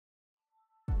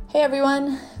Hey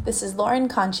everyone, this is Lauren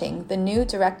Conching, the new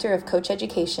Director of Coach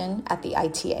Education at the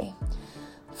ITA.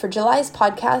 For July's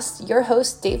podcast, your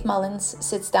host Dave Mullins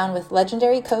sits down with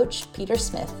legendary coach Peter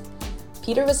Smith.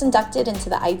 Peter was inducted into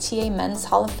the ITA Men's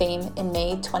Hall of Fame in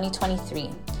May 2023.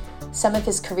 Some of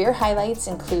his career highlights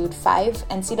include 5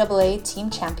 NCAA Team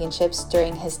Championships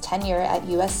during his tenure at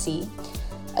USC,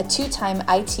 a 2-time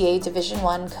ITA Division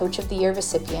I Coach of the Year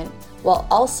recipient, while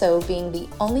also being the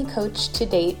only coach to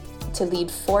date to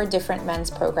lead 4 different men's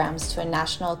programs to a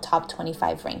national top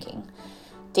 25 ranking.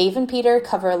 Dave and Peter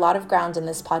cover a lot of ground in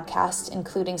this podcast,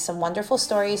 including some wonderful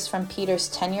stories from Peter's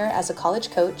tenure as a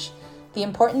college coach, the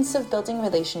importance of building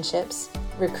relationships,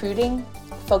 recruiting,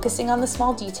 focusing on the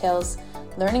small details,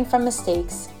 learning from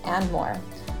mistakes, and more.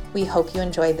 We hope you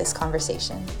enjoyed this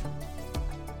conversation.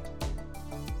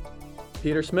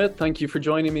 Peter Smith, thank you for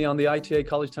joining me on the ITA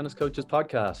College Tennis Coaches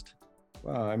podcast.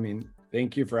 Well,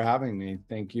 thank you for having me.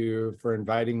 Thank you for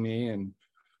inviting me, and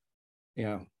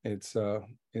it's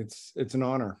an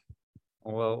honor.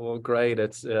 Well, great.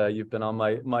 It's you've been on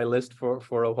my list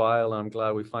for a while, and I'm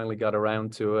glad we finally got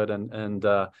around to it. And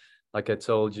like I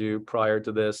told you prior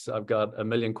to this, I've got a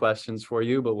million questions for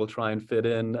you, but we'll try and fit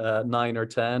in 9 or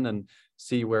 10 and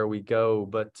see where we go.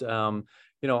 But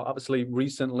obviously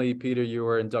recently, Peter, you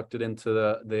were inducted into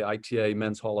the ITA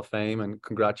Men's Hall of Fame, and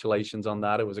congratulations on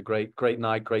that. It was a great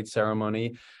night, great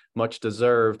ceremony, much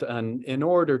deserved. And in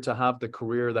order to have the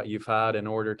career that you've had, in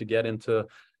order to get into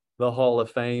the Hall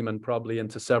of Fame and probably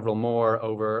into several more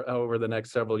over the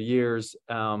next several years,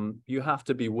 you have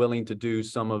to be willing to do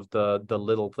some of the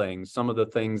little things, some of the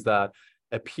things that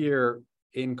appear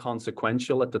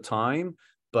inconsequential at the time,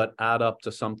 but add up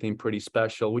to something pretty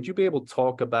special. Would you be able to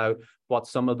talk about what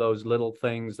some of those little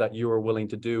things that you are willing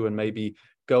to do and maybe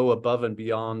go above and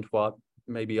beyond what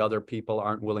maybe other people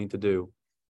aren't willing to do?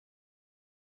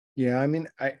 Yeah,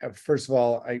 first of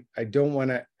all, I don't want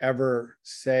to ever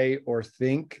say or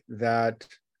think that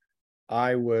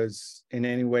I was in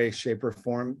any way, shape, or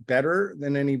form better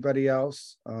than anybody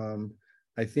else.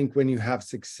 I think when you have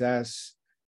success,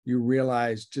 you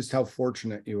realize just how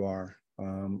fortunate you are.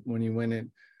 When you win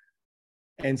an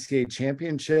NCAA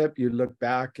championship, you look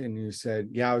back and you said,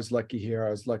 yeah, I was lucky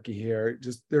here.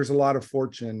 Just there's a lot of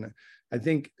fortune. I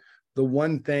think the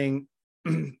one thing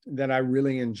that I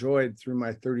really enjoyed through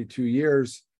my 32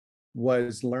 years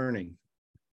was learning.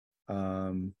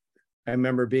 I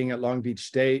remember being at Long Beach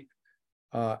State.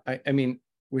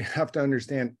 We have to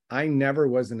understand, I never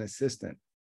was an assistant.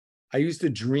 I used to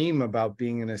dream about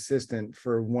being an assistant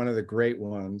for one of the great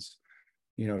ones,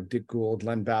 Dick Gould,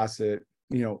 Len Bassett,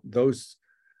 those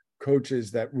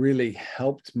coaches that really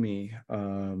helped me.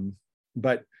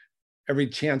 But every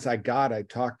chance I got, I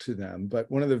talked to them. But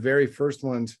one of the very first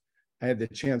ones I had the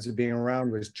chance of being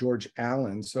around was George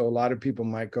Allen. So a lot of people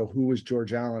might go, who was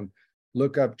George Allen?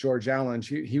 Look up George Allen.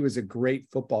 He was a great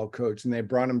football coach, and they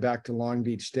brought him back to Long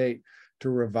Beach State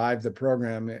to revive the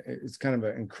program. It's kind of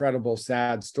an incredible,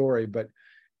 sad story, but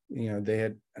they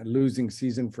had a losing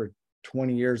season for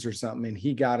 20 years or something, and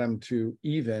he got him to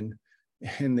even,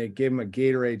 and they gave him a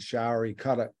Gatorade shower. He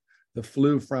caught the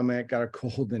flu from it, got a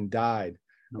cold, and died.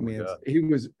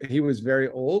 He was very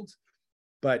old,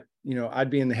 but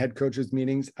I'd be in the head coaches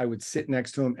meetings. I would sit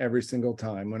next to him every single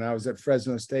time. When I was at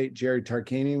Fresno State, Jerry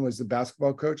Tarkanian was the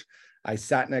basketball coach. I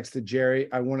sat next to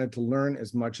Jerry. I wanted to learn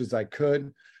as much as I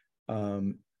could.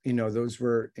 Those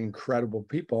were incredible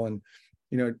people.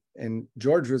 And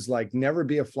George was like, never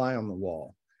be a fly on the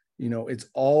wall. It's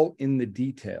all in the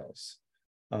details.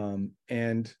 I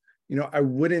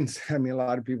wouldn't, a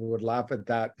lot of people would laugh at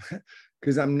that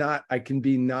because I can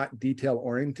be not detail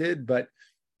oriented, but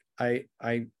I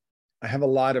have a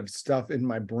lot of stuff in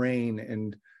my brain.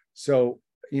 And so,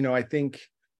 I think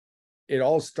it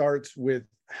all starts with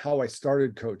how I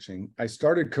started coaching. I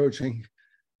started coaching,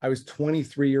 I was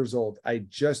 23 years old. I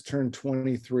just turned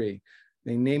 23.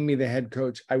 They named me the head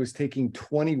coach. I was taking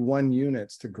 21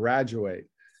 units to graduate.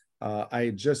 I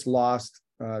had just lost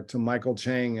to Michael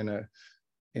Chang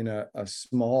in a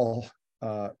small,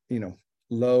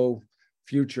 low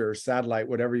future satellite,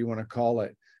 whatever you want to call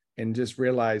it, and just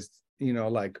realized,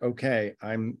 okay,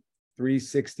 I'm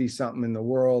 360 something in the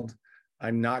world.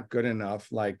 I'm not good enough.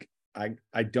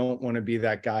 I don't want to be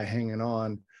that guy hanging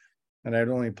on. And I'd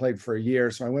only played for a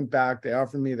year. So I went back. They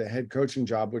offered me the head coaching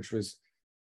job, which was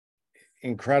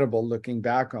incredible looking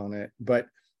back on it. But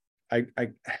I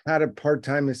had a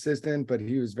part-time assistant, but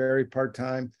he was very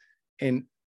part-time. And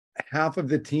half of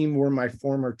the team were my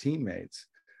former teammates.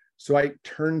 So I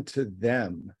turned to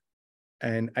them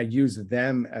and I used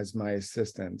them as my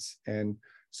assistants. And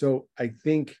so I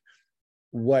think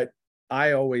what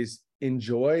I always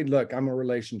enjoyed, look, I'm a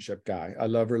relationship guy. I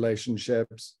love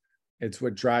relationships. It's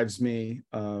what drives me.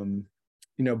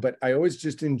 But I always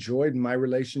just enjoyed my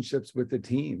relationships with the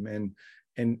team.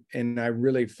 And I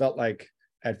really felt like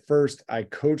at first I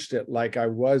coached it like I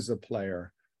was a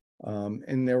player.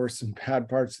 And there were some bad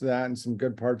parts to that and some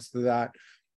good parts to that.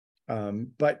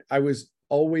 But I was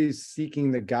always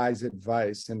seeking the guys'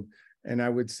 advice. And I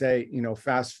would say,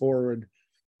 fast forward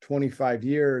 25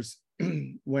 years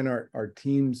when our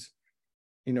teams,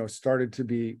 started to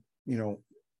be,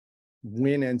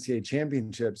 win NCAA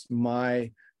championships,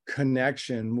 my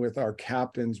connection with our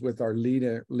captains, with our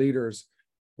leaders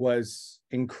was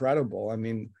incredible. I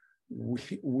mean,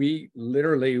 we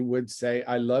literally would say,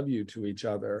 I love you to each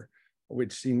other,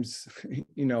 which seems,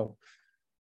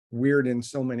 weird in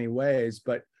so many ways.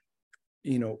 But,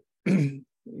 during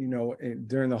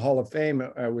the Hall of Fame,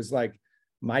 I was like,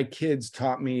 my kids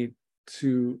taught me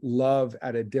to love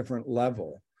at a different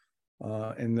level.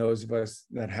 And those of us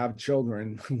that have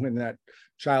children, when that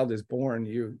child is born,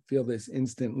 you feel this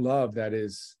instant love that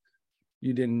is,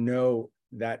 you didn't know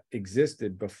that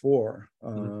existed before.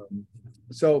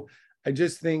 So I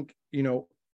just think,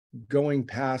 going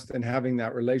past and having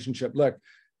that relationship, look,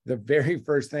 the very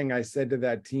first thing I said to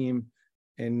that team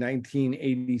in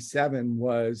 1987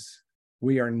 was,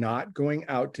 we are not going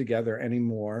out together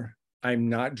anymore. I'm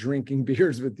not drinking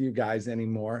beers with you guys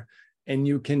anymore. And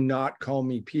you cannot call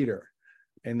me Peter.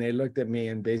 And they looked at me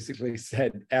and basically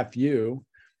said, F you,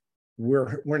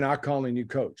 we're not calling you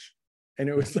coach. And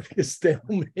it was like a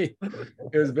stalemate.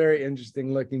 It was very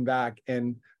interesting looking back.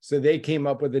 And so they came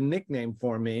up with a nickname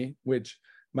for me, which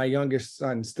my youngest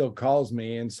son still calls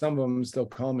me, and some of them still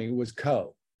call me, was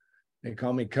Co. They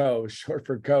call me Co, short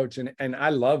for coach. And I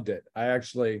loved it. I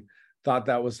actually thought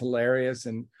that was hilarious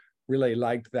and really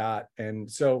liked that. And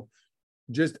so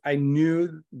just, I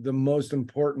knew the most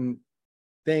important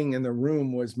thing in the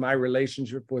room was my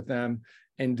relationship with them,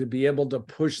 and to be able to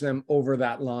push them over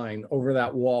that line, over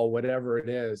that wall, whatever it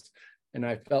is. And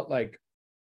I felt like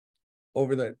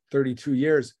over the 32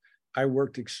 years, I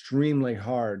worked extremely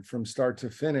hard from start to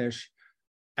finish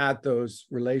at those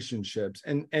relationships,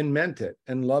 and meant it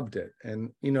and loved it.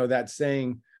 And, that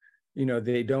saying,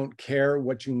 they don't care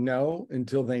what you know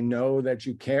until they know that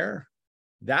you care.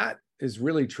 That is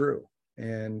really true.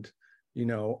 And,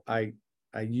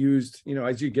 I used,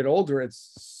 as you get older,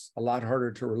 it's a lot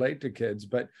harder to relate to kids,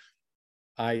 but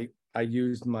I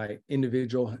used my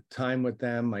individual time with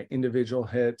them, my individual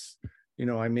hits.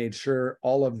 I made sure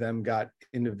all of them got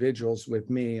individuals with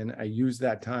me, and I used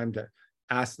that time to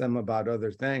ask them about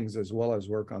other things as well as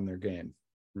work on their game.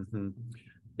 Mm-hmm.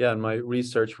 Yeah, in my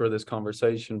research for this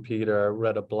conversation, Peter, I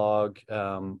read a blog,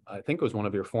 I think it was one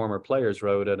of your former players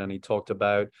wrote it, and he talked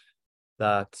about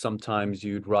that sometimes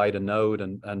you'd write a note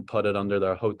and put it under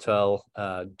their hotel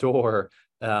door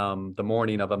the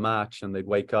morning of a match, and they'd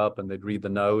wake up and they'd read the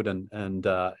note, and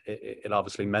it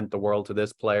obviously meant the world to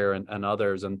this player and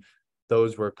others. And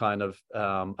those were kind of,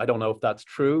 I don't know if that's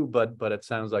true, but it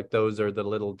sounds like those are the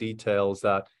little details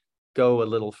that go a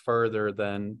little further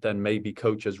than maybe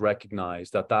coaches recognize,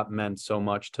 that meant so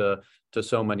much to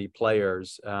so many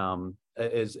players.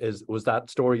 Was that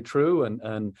story true?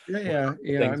 And yeah.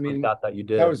 I mean, like that you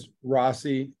did. That was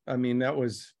Rossi. I mean, that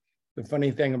was the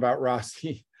funny thing about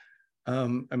Rossi. I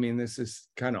mean, this is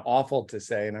kind of awful to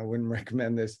say, and I wouldn't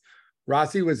recommend this.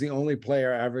 Rossi was the only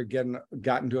player I ever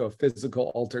got into a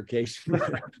physical altercation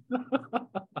with.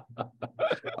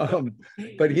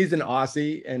 But he's an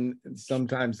Aussie, and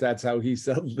sometimes that's how he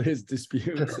settles his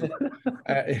disputes.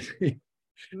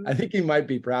 I think he might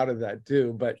be proud of that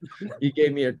too, but he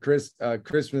gave me a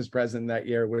Christmas present that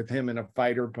year with him in a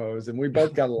fighter pose, and we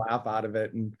both got a laugh out of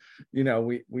it. And,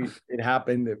 it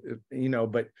happened,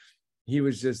 but he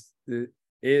was just,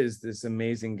 is this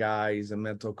amazing guy. He's a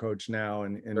mental coach now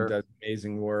and sure, does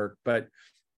amazing work. But,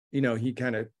 he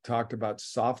kind of talked about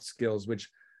soft skills, which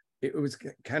it was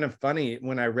kind of funny.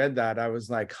 When I read that, I was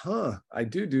like, I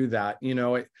do that.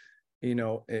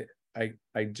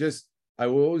 I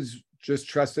always just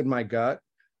trusted my gut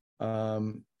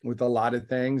with a lot of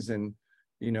things. And,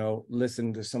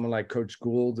 listen to someone like Coach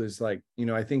Gould is like,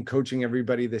 I think coaching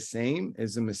everybody the same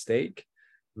is a mistake.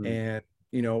 And,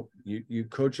 you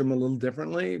coach them a little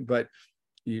differently, but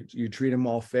you treat them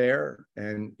all fair.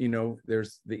 And,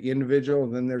 there's the individual,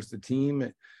 and then there's the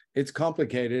team. It's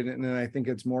complicated. And then I think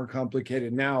it's more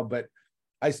complicated now, but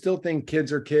I still think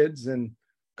kids are kids, and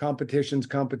competition's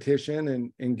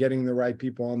competition, and getting the right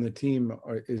people on the team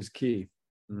is key.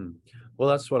 Well,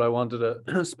 that's what I wanted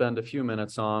to spend a few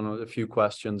minutes on, a few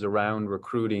questions around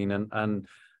recruiting. And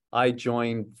I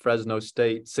joined Fresno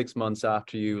State 6 months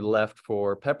after you left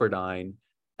for Pepperdine.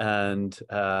 and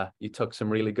you took some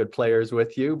really good players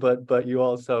with you, but you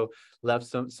also left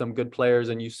some good players,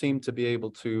 and you seem to be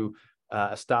able to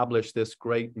establish this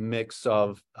great mix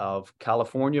of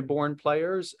California-born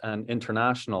players and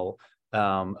international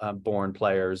born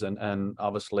players, and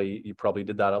obviously you probably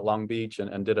did that at Long Beach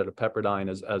and did it at Pepperdine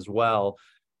as well.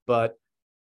 But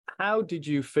how did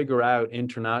you figure out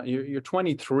you're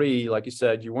 23, like you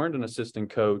said, you weren't an assistant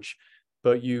coach,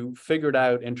 but you figured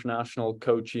out international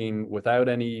coaching without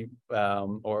any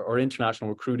or international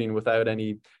recruiting without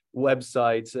any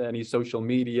websites, any social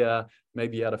media.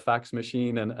 Maybe you had a fax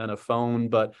machine and a phone,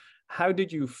 but how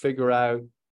did you figure out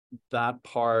that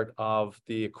part of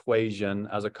the equation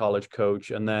as a college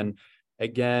coach? And then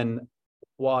again,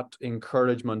 what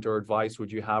encouragement or advice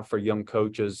would you have for young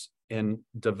coaches in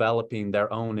developing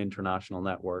their own international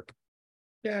network?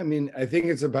 Yeah, I mean, I think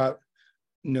it's about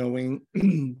knowing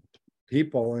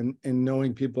people and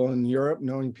knowing people in Europe,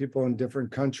 knowing people in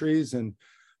different countries. And,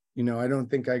 you know, I don't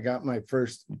think I got my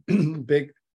first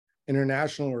big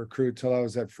international recruit till I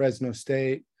was at Fresno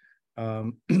State.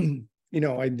 You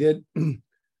know, I did, it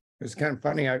was kind of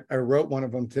funny. I wrote one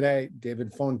of them today,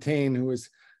 David Fontaine, who was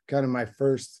kind of my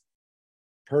first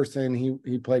person.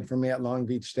 He played for me at Long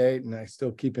Beach State, and I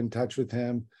still keep in touch with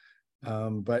him.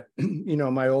 But, you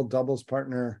know, my old doubles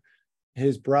partner,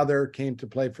 his brother came to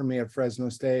play for me at Fresno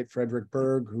State, Frederick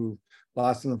Berg, who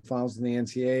lost in the finals in the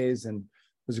NCAAs and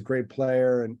was a great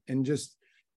player. And just,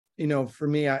 you know, for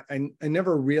me, I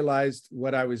never realized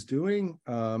what I was doing,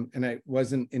 and I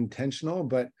wasn't intentional,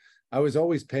 but I was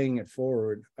always paying it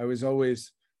forward. I was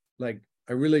always like,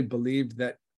 I really believed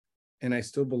that, and I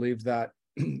still believe that,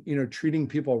 you know, treating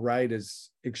people right is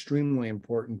extremely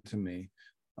important to me.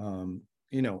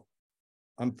 You know,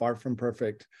 I'm far from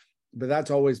perfect, but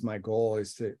that's always my goal,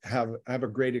 is to have a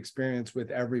great experience with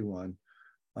everyone,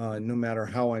 no matter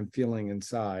how I'm feeling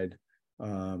inside.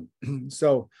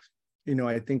 So, you know,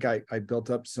 I think I built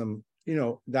up some, you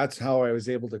know, that's how I was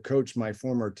able to coach my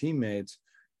former teammates,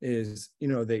 is, you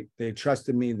know, they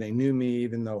trusted me, they knew me,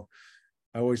 even though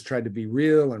I always tried to be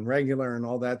real and regular and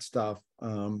all that stuff.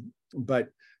 But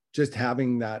just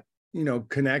having that, you know,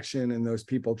 connection and those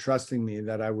people trusting me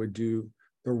that I would do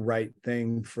the right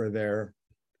thing for their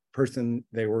person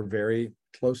they were very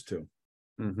close to.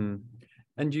 Mm-hmm.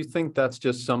 And do you think that's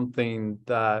just something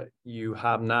that you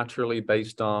have naturally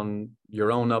based on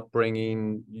your own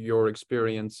upbringing, your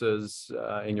experiences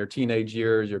in your teenage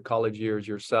years, your college years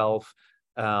yourself?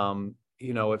 You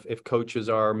know, if coaches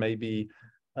are maybe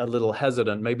a little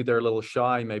hesitant, maybe they're a little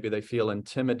shy, maybe they feel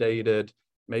intimidated,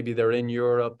 maybe they're in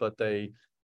Europe, but they,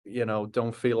 you know,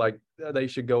 don't feel like they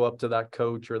should go up to that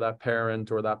coach or that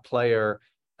parent or that player.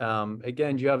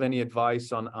 Again, do you have any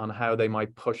advice on how they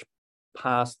might push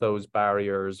past those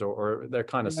barriers, or they're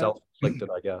kind of self-inflicted,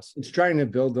 I guess? It's trying to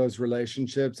build those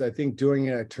relationships. I think doing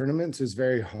it at tournaments is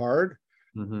very hard.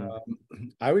 Mm-hmm.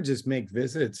 I would just make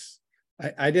visits.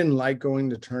 I didn't like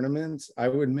going to tournaments. I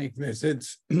would make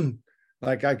visits.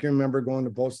 Like I can remember going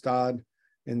to Bostad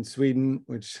in Sweden,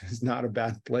 which is not a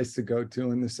bad place to go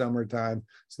to in the summertime.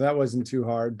 So that wasn't too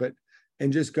hard,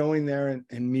 and just going there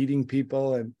and meeting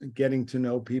people and getting to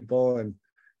know people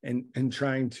and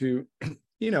trying to,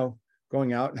 you know,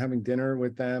 going out and having dinner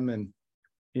with them and,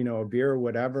 you know, a beer or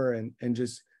whatever, and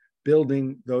just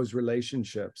building those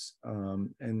relationships.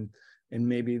 And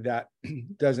maybe that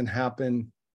doesn't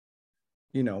happen,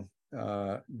 you know,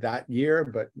 that year,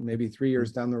 but maybe 3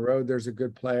 years down the road, there's a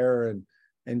good player,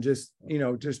 and just, you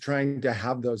know, just trying to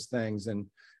have those things. And,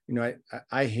 you know,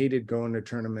 I hated going to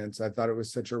tournaments. I thought it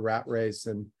was such a rat race,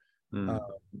 and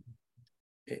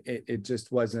it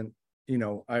just wasn't, you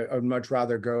know, I would much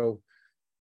rather go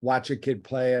watch a kid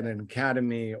play at an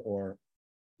academy or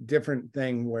different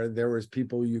thing where there was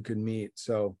people you could meet.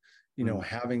 So, you know,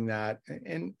 having that,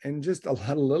 and just a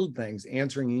lot of little things,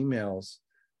 answering emails,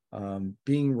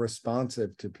 being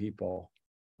responsive to people.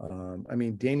 I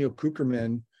mean, Daniel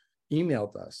Kucherman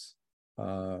emailed us.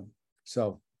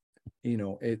 So, you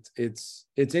know,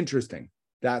 it's interesting.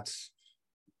 That's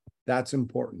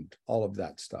important, all of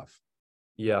that stuff.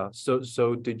 Yeah.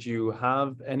 So did you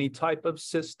have any type of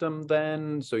system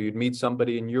then? So you'd meet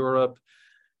somebody in Europe.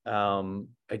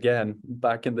 Again,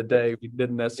 back in the day, we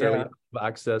didn't necessarily have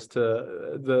access to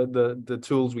the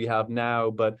tools we have now,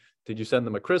 but did you send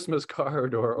them a Christmas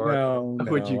card or no,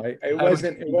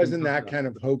 it wasn't that kind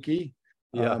of hokey.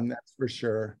 That's for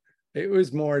sure. It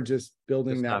was more just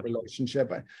building that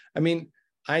relationship. I mean,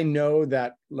 I know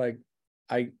that, like,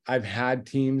 I've had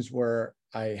teams where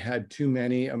I had too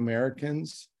many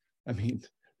Americans. I mean,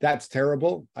 that's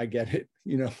terrible. I get it,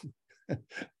 you know,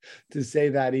 to say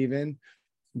that even.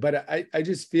 But I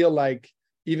just feel like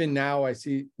even now I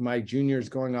see my juniors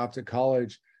going off to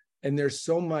college, and there's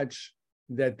so much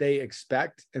that they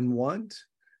expect and want.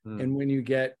 And when you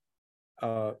get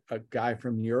a guy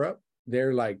from Europe,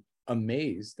 they're like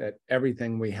amazed at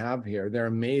everything we have here.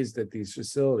 They're amazed at these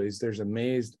facilities. They're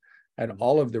amazed at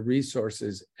all of the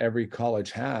resources every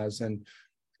college has. And,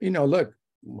 look,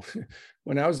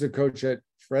 when I was the coach at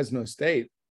Fresno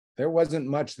State, there wasn't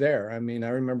much there. I mean, I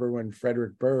remember when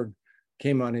Frederick Berg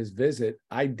came on his visit,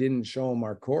 I didn't show him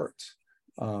our courts.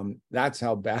 That's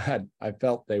how bad I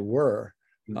felt they were.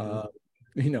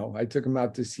 I took him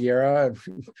out to Sierra.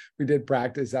 We did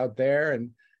practice out there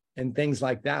and things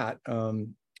like that.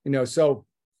 So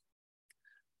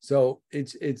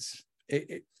it's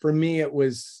for me, it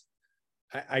was,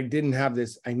 I didn't have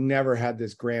this, I never had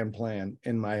this grand plan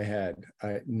in my head.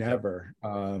 I never,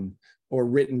 or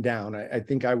written down. I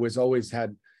think I was always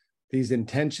had these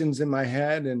intentions in my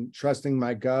head and trusting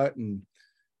my gut and,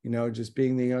 just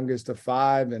being the youngest of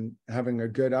 5 and having a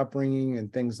good upbringing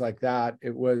and things like that.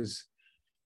 It was,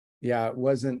 it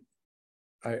wasn't,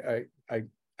 I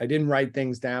didn't write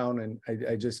things down, and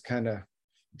I just kind of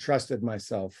trusted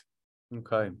myself.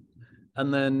 Okay.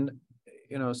 And then,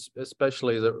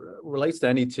 especially as it relates to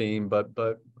any team, but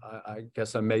I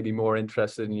guess I'm maybe more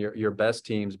interested in your best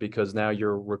teams, because now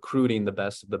you're recruiting the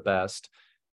best of the best.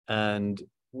 And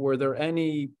were there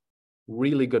any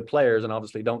really good players, and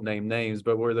obviously don't name names,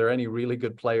 but were there any really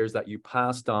good players that you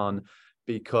passed on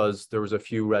because there was a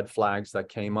few red flags that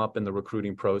came up in the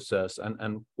recruiting process?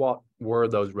 And what were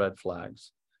those red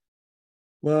flags?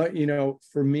 Well,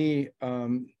 for me,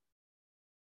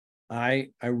 I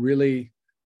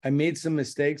made some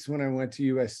mistakes when I went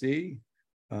to USC.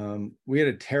 We had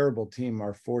a terrible team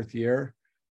our 4th year.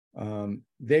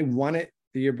 They won it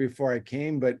the year before I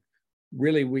came, but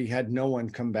really we had no one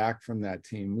come back from that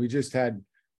team. We just had,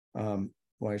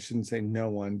 I shouldn't say no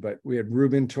one, but we had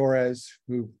Ruben Torres,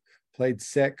 who played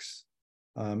 6.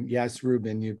 Yes,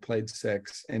 Ruben, you played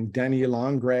 6. And Denny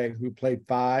Longray, who played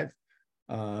 5.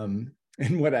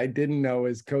 And what I didn't know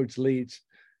is Coach Leach,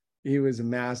 he was a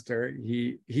master.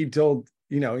 He told,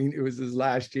 it was his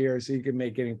last year, so he could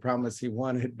make any promise he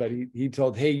wanted. But he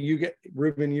told, hey,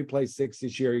 Ruben, you play 6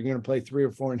 this year. You're going to play 3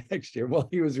 or 4 next year. Well,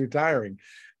 he was retiring.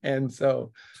 And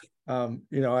so, I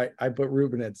put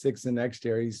Ruben at 6 the next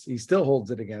year. He still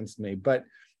holds it against me. But,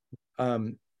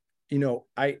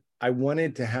 I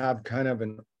wanted to have kind of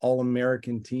an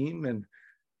all-American team,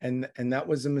 and that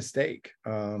was a mistake.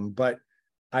 But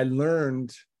I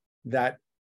learned that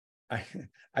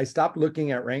I stopped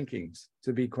looking at rankings,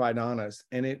 to be quite honest,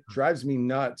 and it drives me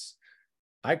nuts.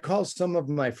 I call some of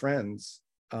my friends,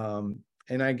 and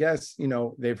I guess,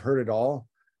 they've heard it all,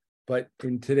 but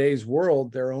in today's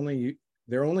world, they're only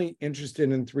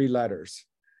interested in 3 letters,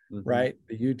 right?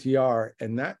 The UTR,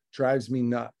 and that drives me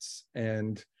nuts.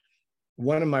 And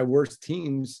one of my worst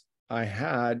teams I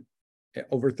had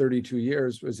over 32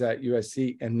 years was at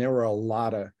USC, and there were a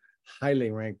lot of highly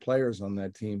ranked players on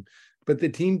that team, but the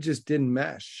team just didn't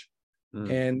mesh.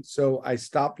 And so I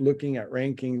stopped looking at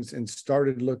rankings and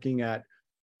started looking at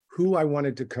who I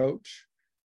wanted to coach.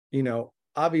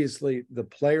 Obviously the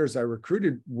players I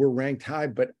recruited were ranked high,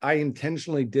 but I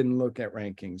intentionally didn't look at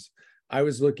rankings. I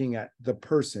was looking at the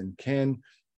person.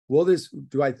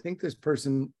 Do I think this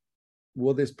person,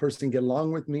 will this person get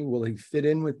along with me? Will he fit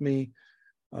in with me?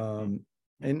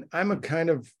 And I'm a kind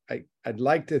of, I'd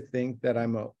like to think that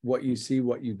I'm a what you see,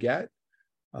 what you get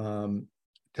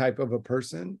type of a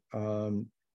person.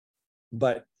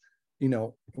 But,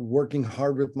 working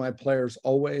hard with my players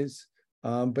always.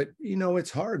 But,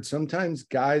 it's hard. Sometimes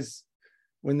guys,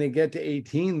 when they get to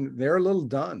 18, they're a little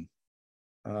done.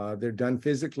 They're done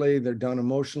physically, they're done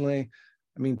emotionally.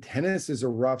 I mean, tennis is a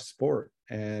rough sport.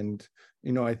 And,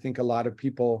 I think a lot of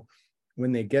people,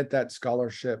 when they get that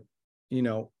scholarship,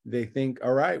 they think,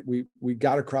 all right, we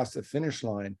got across the finish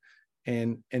line.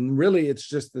 And really it's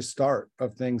just the start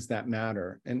of things that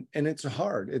matter. And it's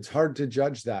hard to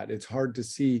judge that. It's hard to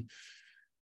see,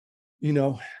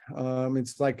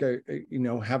 it's like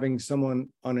having someone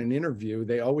on an interview,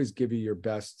 they always give you your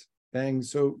best thing.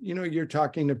 So, you're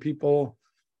talking to people,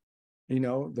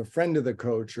 the friend of the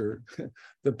coach or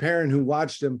the parent who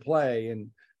watched him play. And,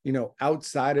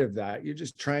 outside of that, you're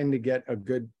just trying to get a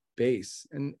good base.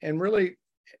 And really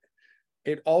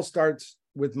it all starts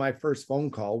with my first phone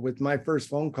call. With my first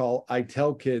phone call, I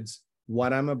tell kids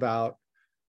what I'm about.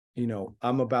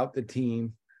 I'm about the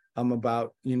team. I'm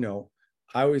about,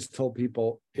 I always told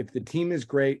people, if the team is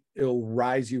great, it'll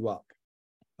rise you up.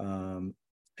 And,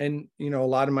 a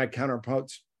lot of my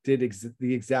counterparts did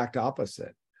the exact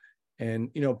opposite. And,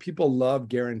 people love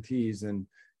guarantees, and,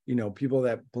 people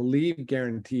that believe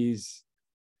guarantees,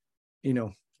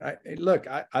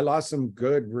 I lost some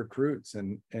good recruits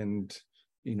and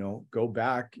go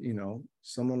back,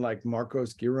 someone like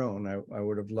Marcos Giron, I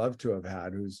would have loved to have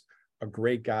had, who's a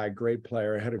great guy, great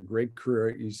player, had a great career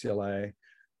at UCLA.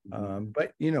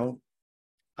 But,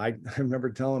 I remember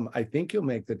telling him, I think you'll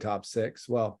make the top 6.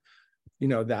 Well,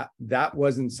 that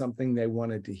wasn't something they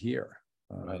wanted to hear.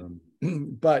 Right.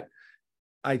 But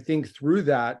I think through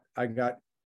that, I got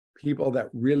people that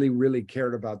really, really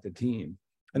cared about the team.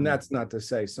 And that's not to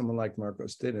say someone like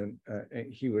Marcos didn't.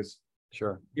 He was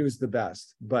the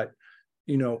best. But,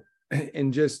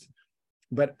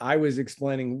 but I was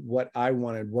explaining what I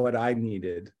wanted, what I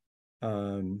needed.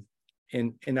 And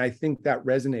I think that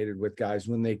resonated with guys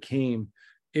when they came.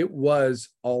 It was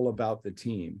all about the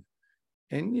team.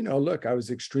 And, look, I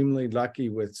was extremely lucky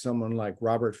with someone like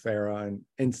Robert Farah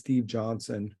and Steve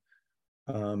Johnson,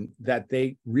 that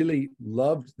they really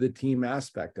loved the team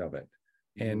aspect of it.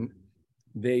 And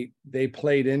they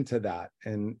played into that,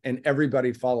 and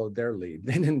everybody followed their lead.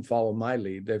 They didn't follow my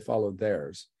lead, they followed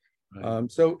theirs.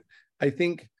 Right. So I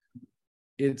think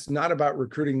it's not about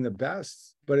recruiting the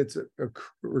best, but it's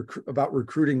about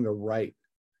recruiting the right.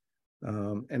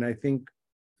 And I think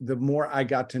the more I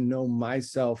got to know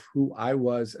myself, who I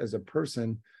was as a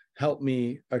person, helped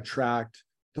me attract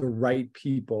the right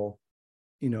people,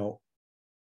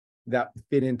 that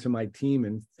fit into my team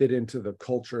and fit into the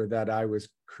culture that I was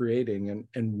creating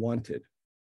and wanted.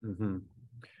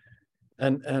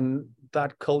 And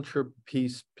that culture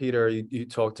piece, Peter, you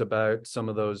talked about some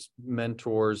of those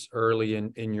mentors early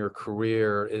in your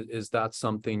career. Is that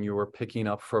something you were picking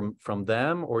up from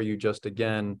them, or you just,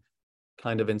 again,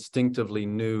 kind of instinctively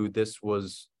knew this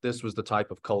was the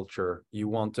type of culture you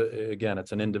want to? Again,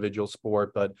 it's an individual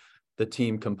sport, but the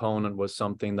team component was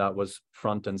something that was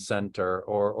front and center,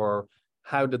 or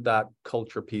how did that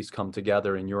culture piece come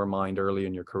together in your mind early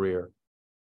in your career?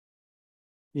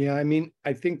 Yeah,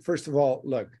 I think, first of all,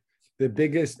 look, the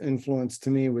biggest influence to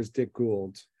me was Dick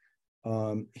Gould.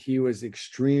 He was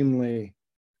extremely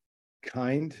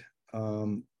kind,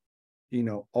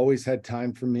 always had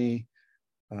time for me.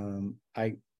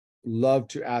 I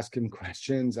loved to ask him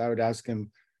questions. I would ask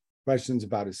him questions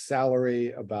about his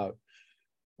salary, about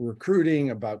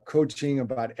recruiting, about coaching,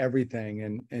 about everything.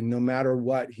 And no matter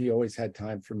what, he always had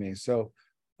time for me. So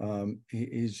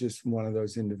he's just one of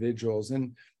those individuals.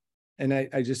 And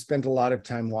I just spent a lot of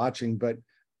time watching, but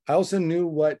I also knew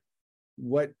what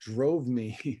drove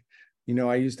me.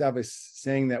 I used to have a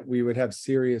saying that we would have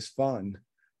serious fun.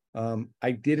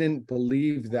 I didn't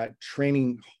believe that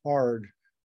training hard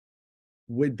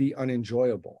would be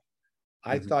unenjoyable.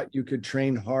 I thought you could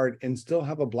train hard and still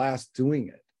have a blast doing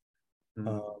it.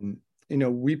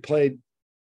 We played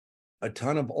a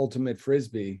ton of ultimate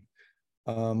Frisbee,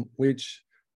 which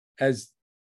as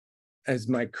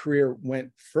my career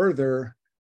went further,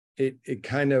 it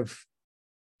kind of,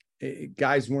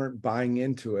 guys weren't buying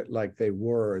into it like they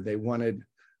were. They wanted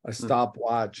a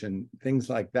stopwatch and things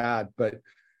like that. But,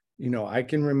 I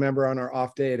can remember on our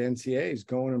off day at NCAAs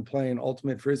going and playing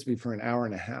ultimate Frisbee for an hour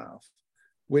and a half,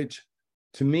 which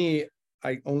to me,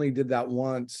 I only did that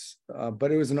once,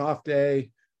 but it was an off day.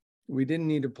 We didn't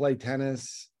need to play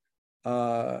tennis.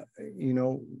 It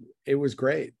was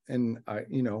great. And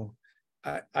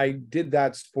I did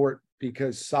that sport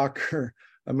because soccer,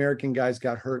 American guys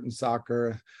got hurt in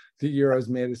soccer. The Euros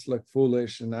made us look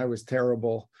foolish and I was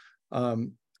terrible.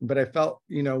 But I felt,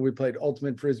 we played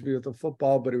ultimate Frisbee with a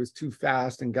football, but it was too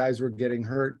fast and guys were getting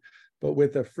hurt. But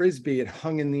with a Frisbee, it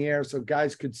hung in the air so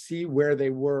guys could see where they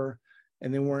were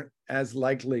and they weren't as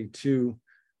likely to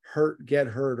get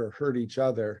hurt or hurt each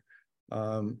other.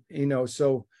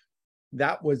 So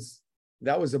that was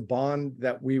a bond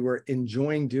that we were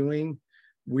enjoying doing.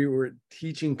 We were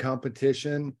teaching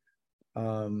competition.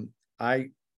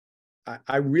 I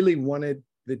really wanted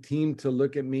the team to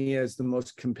look at me as the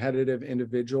most competitive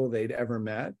individual they'd ever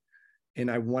met. And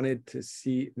I wanted to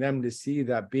see them to see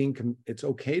that it's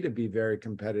okay to be very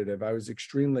competitive. I was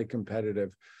extremely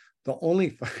competitive. The only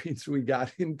fights we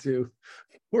got into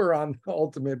were on the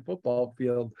ultimate football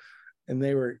field, and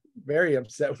they were very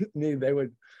upset with me.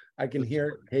 I can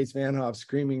hear Case Van Hoff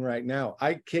screaming right now.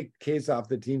 I kicked Case off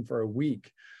the team for a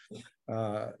week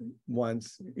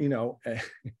once,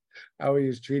 how he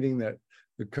was treating the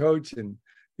coach. And,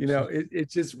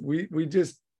 it's just, we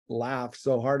just laugh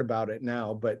so hard about it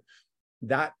now, but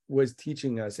that was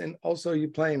teaching us. And also you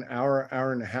play an hour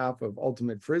and a half of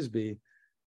ultimate Frisbee,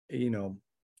 you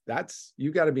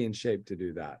got to be in shape to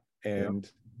do that. And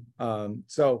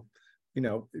so,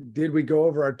 did we go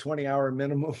over our 20-hour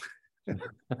minimum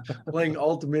playing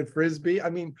ultimate Frisbee?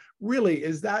 Really,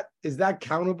 is that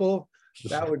countable?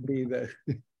 That would be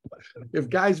If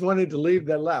guys wanted to leave,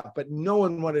 they left, but no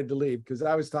one wanted to leave because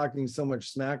I was talking so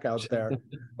much smack out there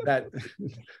that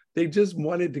they just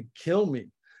wanted to kill me.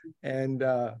 And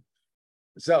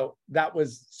so that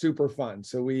was super fun.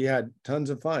 So we had tons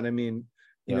of fun. I mean,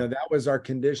 you know, that was our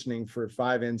conditioning for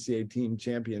 5 NCAA team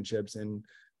championships.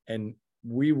 And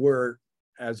we were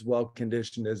as well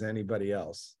conditioned as anybody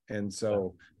else. And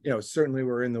so, you know, certainly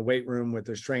we're in the weight room with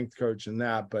the strength coach and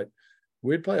that, but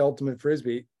we'd play ultimate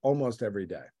Frisbee almost every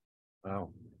day. Wow.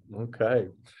 Okay.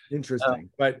 Interesting.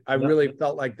 But I really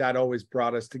felt like that always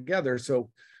brought us together. So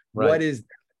what is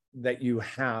that you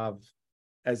have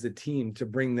as a team to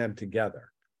bring them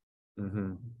together?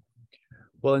 Mm-hmm.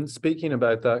 Well, and speaking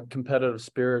about that competitive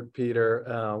spirit,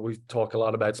 Peter, we talk a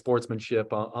lot about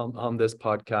sportsmanship on this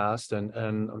podcast, and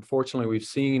unfortunately, we've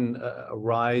seen a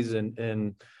rise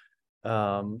in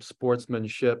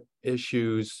sportsmanship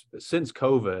issues since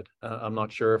COVID. I'm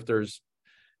not sure if there's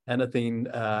anything,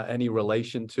 any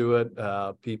relation to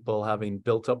it. People having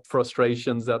built up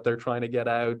frustrations that they're trying to get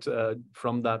out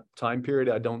from that time period.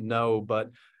 I don't know, but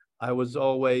I was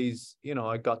always, you know,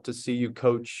 I got to see you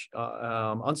coach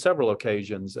on several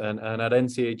occasions and at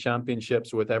NCAA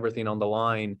championships with everything on the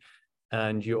line.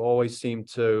 And you always seem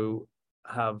to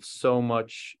have so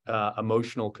much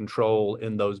emotional control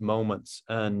in those moments.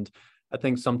 And I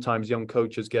think sometimes young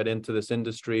coaches get into this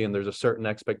industry and there's a certain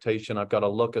expectation. I've got to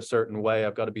look a certain way.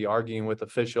 I've got to be arguing with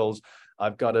officials.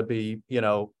 I've got to be, you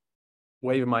know,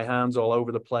 waving my hands all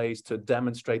over the place to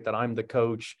demonstrate that I'm the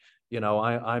coach. You know,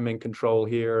 I'm in control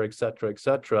here, et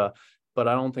cetera, but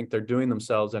I don't think they're doing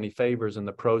themselves any favors in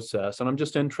the process. And I'm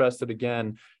just interested,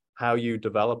 again, how you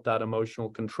develop that emotional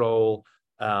control,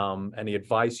 any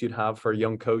advice you'd have for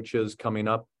young coaches coming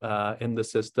up in the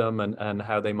system and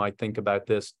how they might think about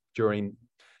this during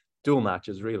dual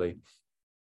matches, really.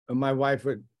 My wife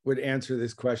would answer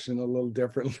this question a little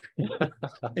differently.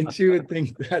 And she would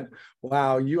think that,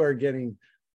 wow, you are getting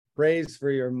praise for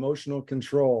your emotional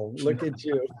control. Look at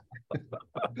you.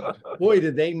 Boy,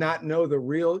 did they not know the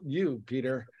real you,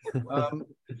 Peter. You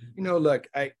know, look,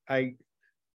 I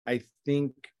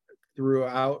think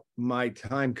throughout my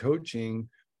time coaching,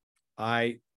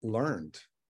 I learned.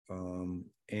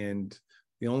 And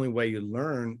the only way you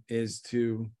learn is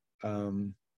to,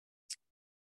 you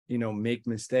know, make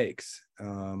mistakes.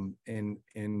 And,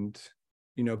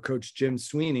 you know, Coach Jim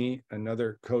Sweeney,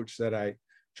 another coach that I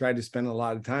tried to spend a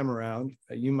lot of time around.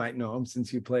 You might know him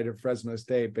since you played at Fresno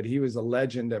State, but he was a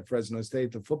legend at Fresno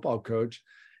State, the football coach.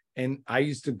 And I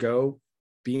used to go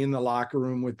be in the locker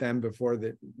room with them before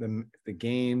the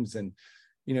games. And,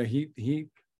 you know, he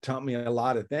taught me a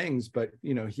lot of things, but,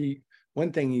 you know,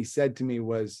 one thing he said to me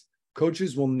was,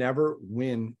 coaches will never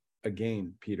win a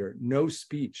game, Peter. No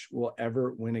speech will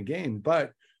ever win a game,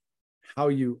 but how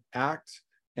you act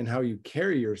and how you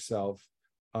carry yourself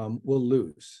will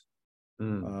lose.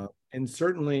 And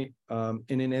certainly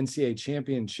in an NCAA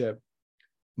championship,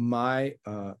 my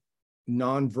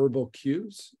nonverbal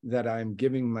cues that I'm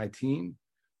giving my team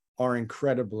are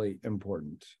incredibly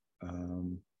important.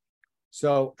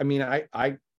 So, I mean,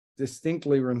 I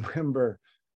distinctly remember,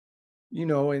 you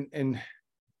know, and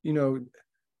you know,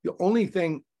 the only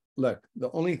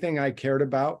thing I cared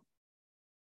about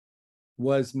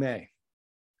was May.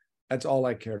 That's all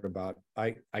I cared about.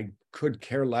 I could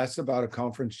care less about a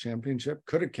conference championship,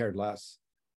 could have cared less.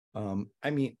 I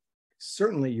mean,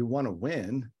 certainly you want to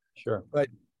win, sure, but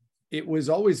it was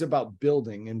always about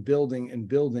building and building and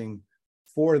building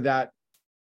for that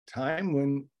time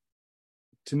when,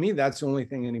 to me, that's the only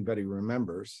thing anybody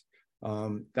remembers.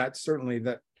 That's certainly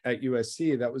that at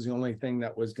USC, that was the only thing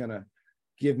that was going to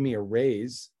give me a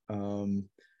raise.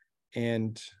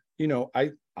 And, you know,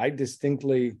 I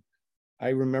distinctly, I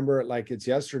remember it like it's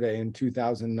yesterday in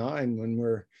 2009 when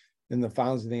we're in the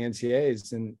finals of the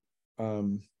NCAAs. And,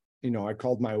 you know, I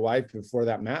called my wife before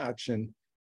that match and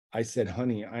I said,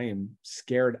 honey, I am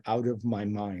scared out of my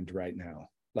mind right now.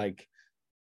 Like,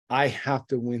 I have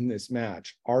to win this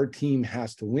match. Our team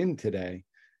has to win today.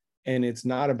 And it's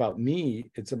not about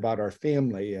me, it's about our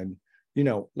family. And, you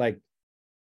know, like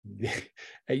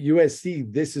at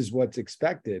USC, this is what's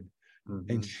expected.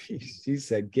 Mm-hmm. And she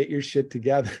said, get your shit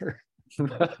together.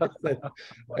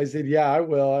 I said, yeah, I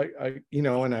will. I you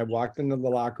know, and I walked into the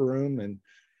locker room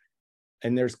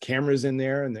and there's cameras in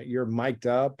there and that you're mic'd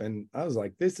up. And I was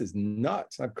like, this is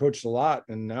nuts. I've coached a lot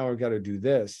and now I've got to do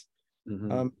this.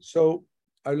 Mm-hmm. So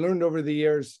I learned over the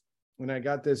years when I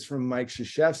got this from Mike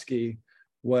Krzyzewski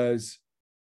was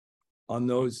on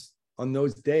those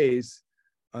days,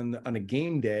 on a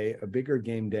game day, a bigger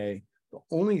game day, the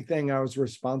only thing I was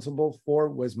responsible for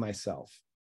was myself.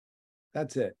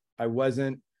 That's it. I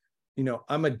wasn't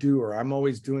I'm a doer. I'm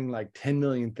always doing like 10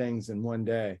 million things in one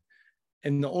day.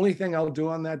 And the only thing I'll do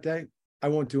on that day, I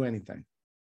won't do anything.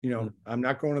 I'm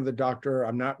not going to the doctor.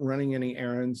 I'm not running any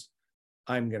errands.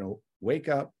 I'm going to wake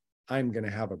up. I'm going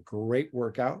to have a great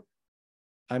workout.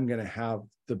 I'm going to have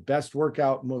the best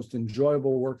workout, most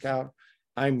enjoyable workout.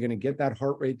 I'm going to get that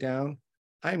heart rate down.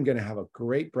 I'm going to have a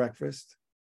great breakfast.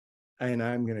 And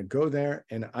I'm going to go there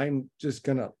and I'm just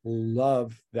going to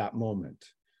love that moment.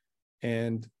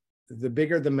 And the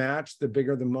bigger the match, the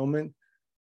bigger the moment,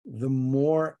 the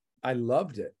more I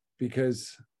loved it,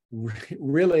 because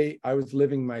really I was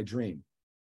living my dream.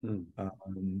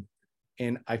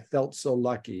 And I felt so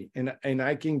lucky. And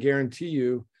I can guarantee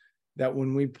you that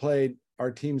when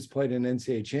our teams played an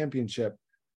NCAA championship,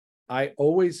 I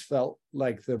always felt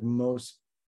like the most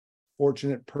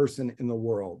fortunate person in the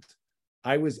world.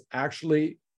 I was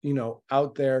actually,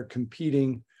 out there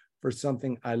competing for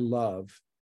something I love.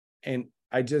 And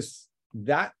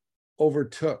that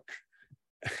overtook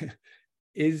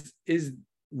is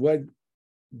what,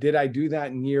 did I do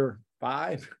that in year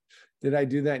 5? Did I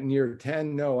do that in year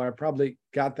 10? No, I probably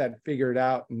got that figured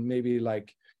out in maybe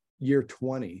like year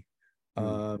 20.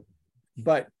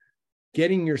 But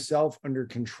getting yourself under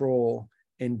control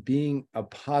and being a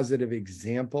positive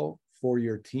example for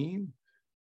your team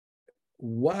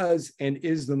was and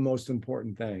is the most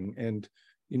important thing. And,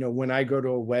 when I go to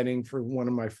a wedding for one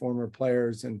of my former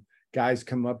players and guys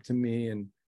come up to me and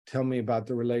tell me about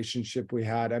the relationship we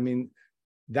had, I mean,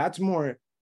 that's more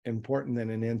important than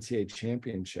an NCAA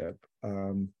championship.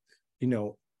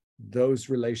 Those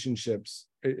relationships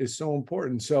is so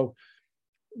important. So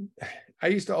I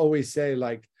used to always say,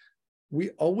 like,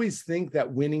 we always think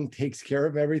that winning takes care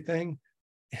of everything.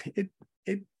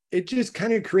 It just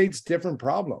kind of creates different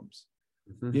problems.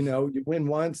 You win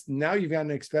once, now you've got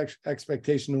an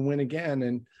expectation to win again.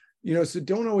 And, so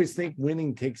don't always think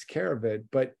winning takes care of it,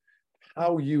 but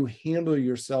how you handle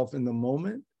yourself in the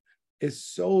moment is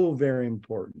so very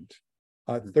important.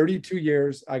 32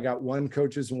 years, I got one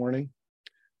coach's warning.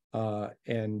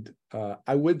 And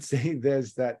I would say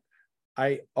this, that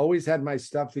I always had my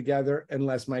stuff together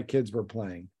unless my kids were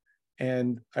playing.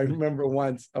 And I remember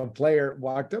once a player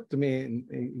walked up to me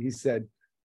and he said,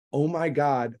 "Oh my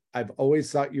God, I've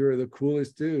always thought you were the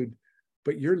coolest dude,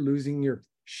 but you're losing your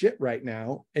shit right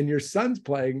now and your son's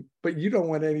playing, but you don't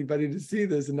want anybody to see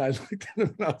this." And I looked at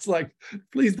him and I was like,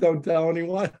 "Please don't tell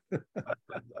anyone."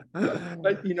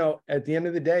 But, at the end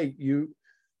of the day,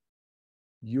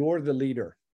 you're the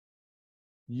leader.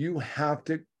 You have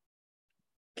to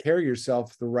carry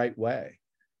yourself the right way.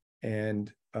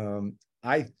 And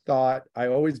I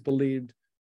always believed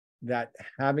that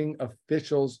having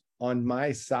officials on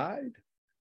my side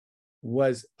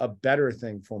was a better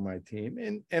thing for my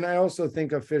team. And I also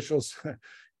think officials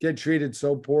get treated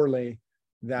so poorly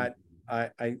that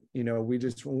we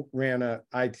just ran a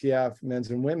ITF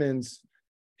men's and women's,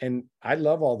 and I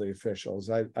love all the officials.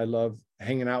 I love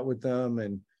hanging out with them,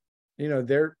 and,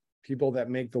 they're people that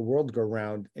make the world go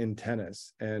round in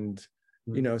tennis. And,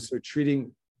 so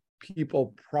treating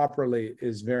people properly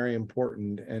is very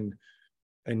important, and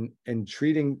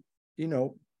treating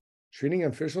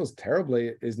officials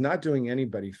terribly is not doing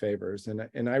anybody favors.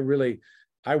 And I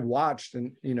watched,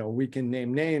 and, we can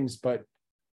name names, but,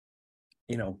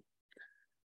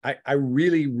 I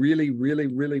really, really, really,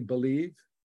 really believe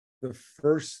the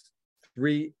first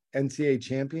 3 NCAA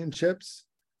championships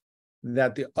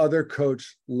that the other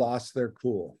coach lost their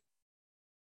cool.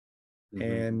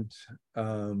 And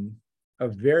a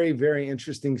very, very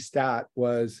interesting stat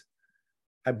was,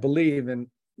 I believe, and,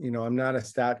 I'm not a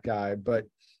stat guy, but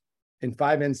in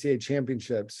 5 NCAA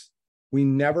championships, we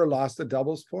never lost a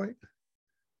doubles point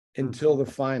until the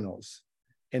finals.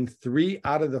 And 3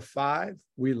 out of the 5,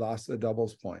 we lost a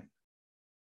doubles point.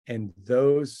 And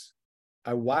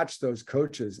I watched those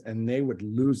coaches and they would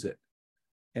lose it.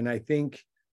 And I think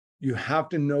you have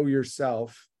to know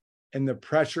yourself, and the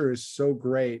pressure is so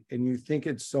great and you think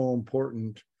it's so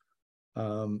important.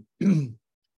 And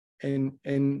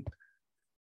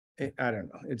I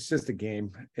don't know, it's just a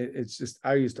game. It's just,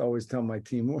 I used to always tell my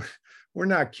team, we're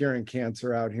not curing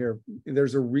cancer out here.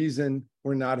 There's a reason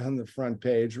we're not on the front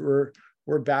page. We're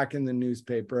back in the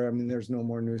newspaper. I mean, there's no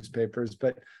more newspapers,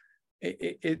 but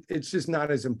it's just not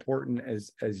as important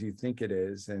as you think it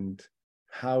is. And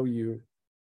how you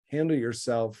handle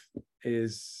yourself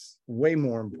is way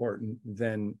more important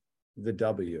than the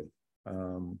W.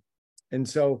 And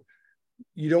so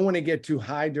you don't want to get too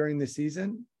high during the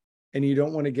season, and you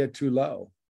don't want to get too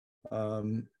low.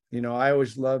 I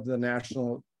always loved the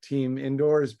national team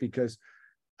indoors because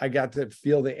I got to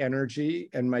feel the energy,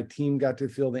 and my team got to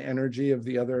feel the energy of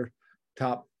the other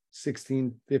top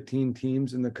 16, 15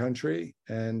 teams in the country.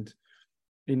 And,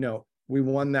 we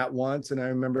won that once. And I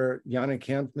remember Yannick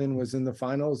Kampman was in the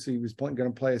finals. He was going to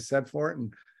play a set for it.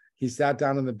 And he sat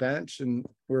down on the bench and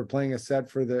we were playing a set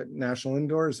for the national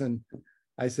indoors. And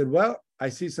I said, well, I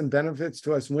see some benefits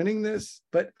to us winning this,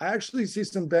 but I actually see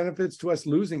some benefits to us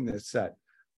losing this set.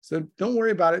 So don't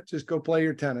worry about it. Just go play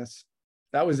your tennis.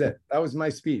 That was it. That was my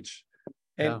speech.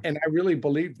 And I really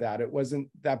believed that. It wasn't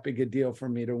that big a deal for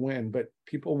me to win, but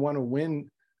people want to win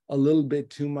a little bit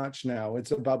too much now.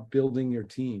 It's about building your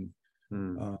team.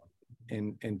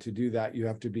 And to do that, you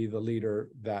have to be the leader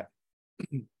that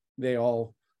they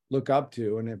all look up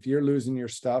to. And if you're losing your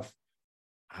stuff,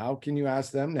 how can you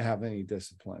ask them to have any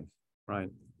discipline? Right.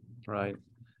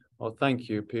 Well, thank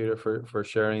you, Peter, for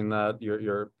sharing that,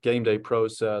 your game day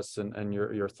process and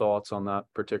your thoughts on that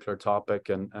particular topic.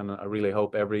 And I really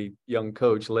hope every young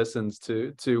coach listens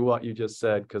to what you just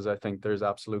said, because I think there's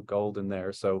absolute gold in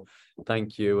there. So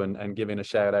thank you, and giving a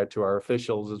shout out to our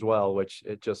officials as well, which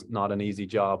it's just not an easy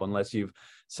job unless you've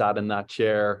sat in that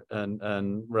chair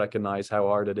and recognize how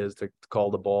hard it is to call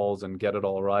the balls and get it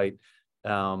all right.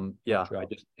 I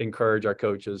just encourage our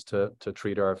coaches to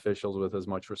treat our officials with as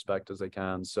much respect as they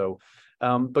can. So,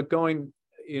 but going,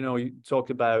 you talked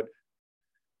about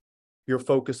your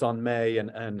focus on May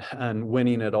and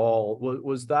winning it all.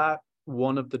 Was that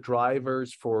one of the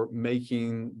drivers for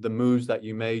making the moves that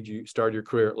you made? You started your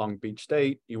career at Long Beach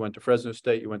State, you went to Fresno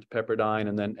State, you went to Pepperdine,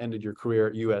 and then ended your career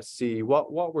at USC.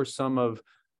 What were some of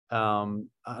and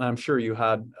I'm sure you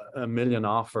had a million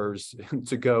offers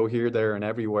to go here, there, and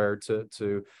everywhere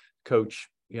to coach,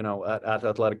 at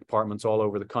athletic departments all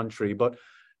over the country. But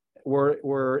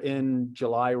we're in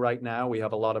July right now. We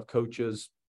have a lot of coaches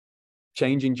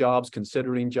changing jobs,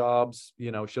 considering jobs.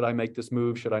 Should I make this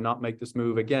move? Should I not make this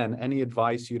move? Again, any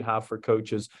advice you'd have for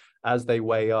coaches as they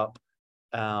weigh up,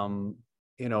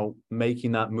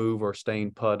 making that move or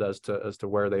staying put as to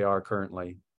where they are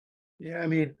currently? Yeah, I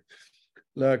mean,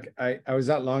 look, I was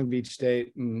at Long Beach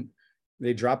State and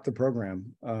they dropped the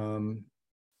program.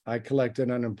 I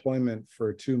collected unemployment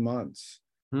for 2 months.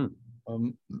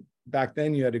 Back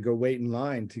then you had to go wait in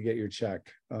line to get your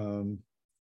check. It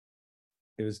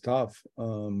was tough.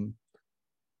 And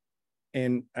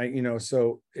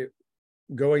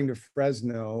going to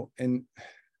Fresno, and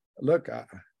look,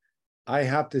 I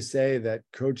have to say that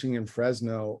coaching in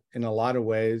Fresno in a lot of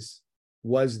ways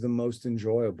was the most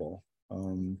enjoyable.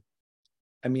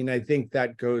 I think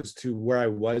that goes to where I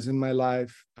was in my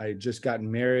life. I had just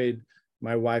gotten married.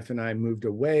 My wife and I moved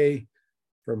away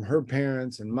from her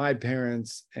parents and my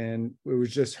parents, and it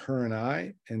was just her and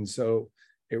I. And so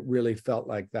it really felt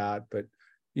like that. But,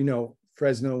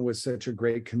 Fresno was such a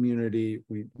great community.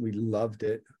 We loved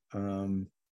it.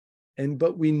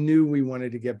 But we knew we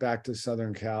wanted to get back to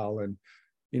Southern Cal. And,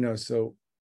 so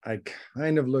I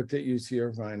kind of looked at UC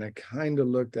Irvine. I kind of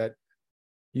looked at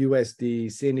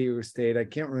USD, San Diego State, I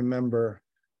can't remember,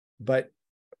 but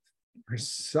for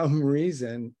some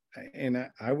reason, and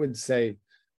I would say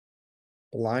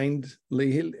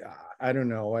blindly, I don't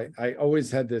know, I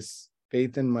always had this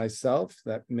faith in myself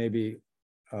that maybe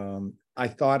I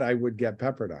thought I would get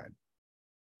Pepperdine.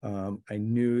 I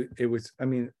knew it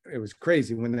was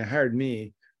crazy. When they hired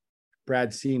me, Brad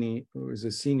Seeney, who was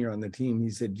a senior on the team, he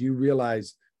said, "You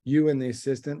realize you and the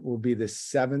assistant will be the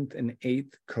 7th and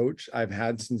 8th coach I've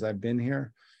had since I've been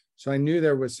here." So I knew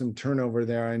there was some turnover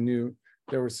there. I knew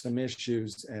there were some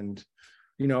issues, and,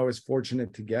 I was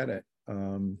fortunate to get it.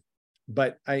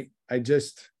 But I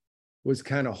just was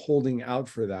kind of holding out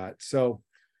for that. So,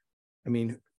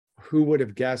 who would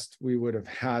have guessed we would have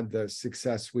had the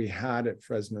success we had at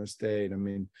Fresno State?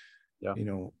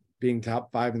 Being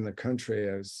top 5 in the country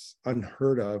is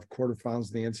unheard of, quarterfinals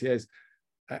of the NCAAs.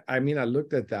 I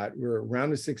looked at that. We were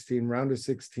round of 16,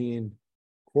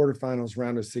 quarterfinals,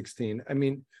 round of 16.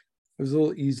 It was a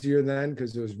little easier then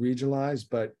because it was regionalized,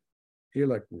 but you're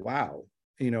like, wow,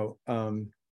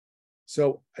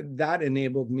 so that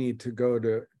enabled me to go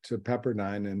to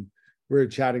Pepperdine. And we were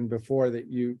chatting before that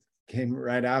you came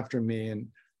right after me. And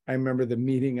I remember the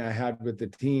meeting I had with the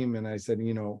team, and I said,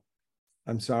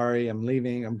 I'm sorry, I'm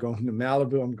leaving. I'm going to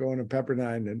Malibu. I'm going to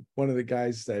Pepperdine. And one of the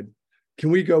guys said,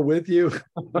 "Can we go with you?"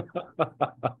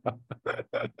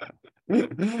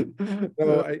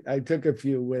 So I took a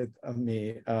few with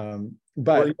me.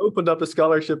 But you opened up a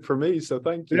scholarship for me, so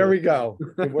thank you. There we go.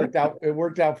 It worked out. It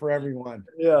worked out for everyone.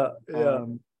 Yeah.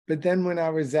 But then when I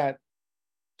was at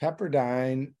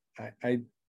Pepperdine, I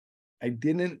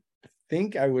didn't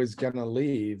think I was gonna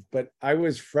leave, but I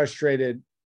was frustrated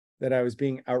that I was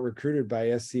being out recruited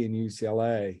by SC and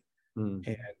UCLA, and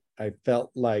I felt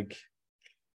like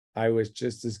I was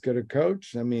just as good a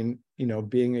coach. I mean,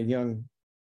 being a young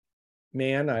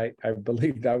man, I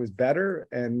believed I was better,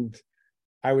 and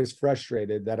I was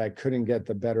frustrated that I couldn't get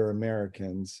the better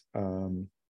Americans.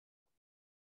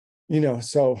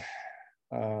 So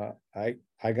I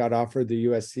got offered the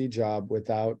USC job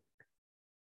without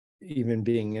even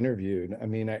being interviewed. I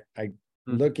mean, I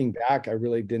looking back, I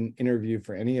really didn't interview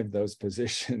for any of those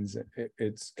positions.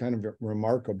 It's kind of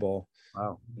remarkable.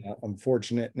 Wow. I'm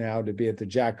fortunate now to be at the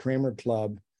Jack Kramer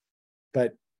Club,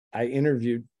 but I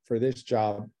interviewed for this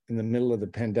job in the middle of the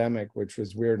pandemic, which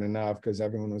was weird enough because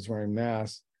everyone was wearing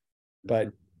masks.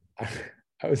 But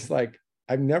I was like,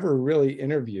 I've never really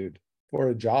interviewed for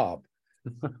a job.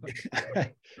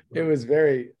 It was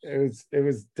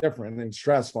different and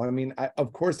stressful. I mean,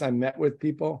 of course I met with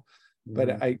people,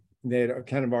 but they had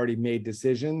kind of already made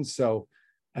decisions. So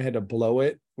I had to blow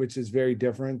it, which is very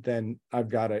different than I've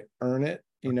got to earn it,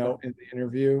 in the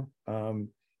interview.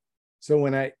 So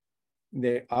when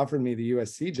they offered me the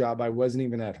USC job, I wasn't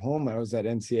even at home. I was at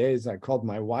NCAA's. I called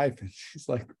my wife and she's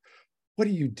like, "What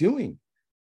are you doing?"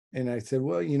 And I said,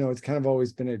 "Well, it's kind of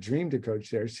always been a dream to coach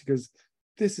there." She goes,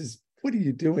 "What are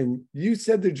you doing? You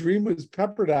said the dream was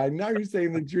Pepperdine. Now you're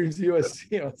saying the dream's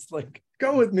USC." I was like,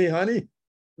 "Go with me, honey."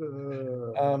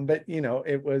 But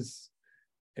it was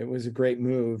a great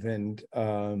move. And,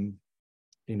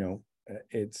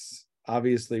 it's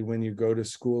obviously when you go to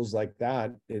schools like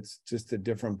that, it's just a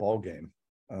different ballgame.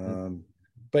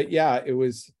 But yeah,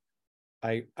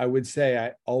 I would say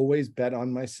I always bet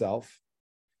on myself,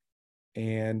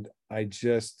 and I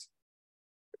just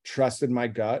trusted my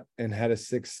gut and had a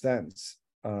sixth sense.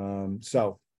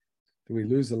 So do we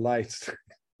lose the lights?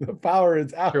 The power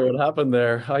is out. Sure, what happened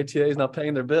there? ITA is not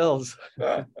paying their bills.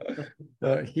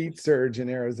 The heat surge in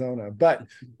Arizona. But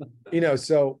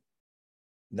so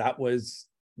that was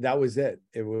it.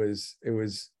 It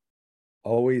was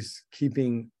always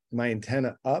keeping my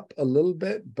antenna up a little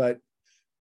bit, but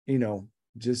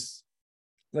just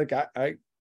like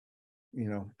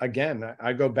again,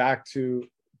 I go back to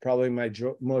probably my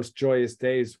most joyous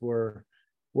days were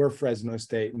Fresno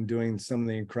State and doing some of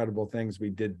the incredible things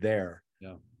we did there.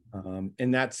 Yeah.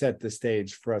 And that set the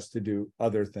stage for us to do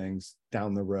other things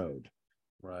down the road.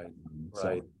 Right.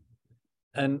 Right.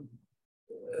 And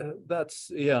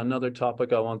that's another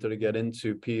topic I wanted to get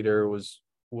into, Peter, was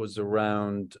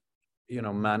around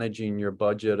managing your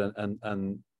budget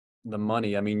and the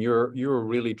money. I mean, you're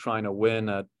really trying to win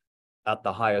at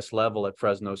the highest level at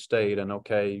Fresno State, and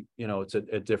it's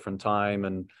a different time,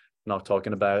 and not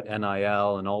talking about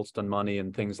NIL and Alston money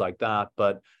and things like that,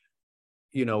 but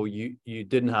you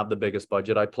didn't have the biggest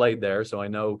budget. I played there, so I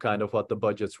know kind of what the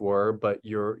budgets were, but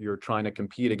you're trying to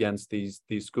compete against these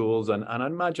schools, and I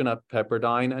imagine at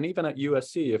Pepperdine and even at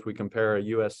USC, if we compare a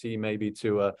USC maybe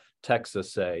to a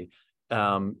Texas, say,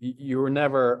 you were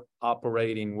never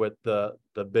operating with the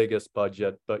biggest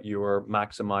budget, but you were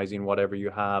maximizing whatever you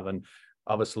have. And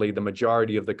obviously the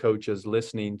majority of the coaches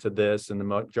listening to this, and the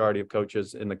majority of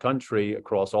coaches in the country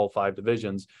across all 5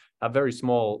 divisions, have very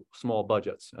small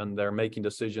budgets, and they're making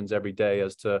decisions every day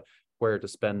as to where to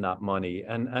spend that money.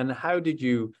 And how did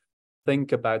you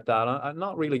think about that? I'm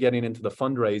not really getting into the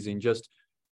fundraising, just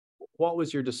what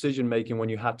was your decision making when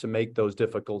you had to make those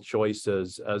difficult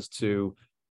choices, as to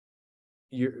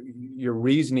your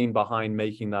reasoning behind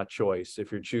making that choice?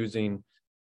 If you're choosing,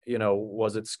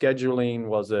 was it scheduling?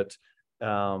 Was it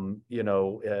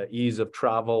ease of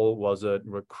travel? Was it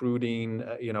recruiting?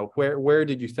 Where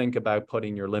did you think about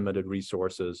putting your limited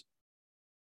resources?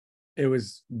 It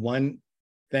was one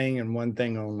thing and one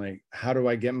thing only. How do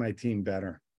I get my team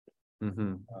better?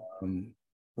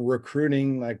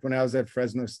 Recruiting, like when I was at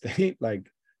Fresno State, like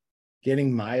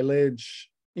getting mileage,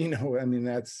 I mean,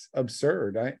 that's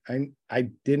absurd. I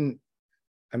don't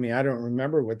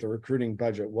remember what the recruiting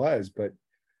budget was, but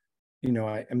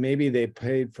maybe they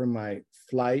paid for my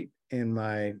flight and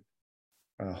my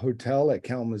hotel at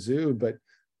Kalamazoo, but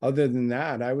other than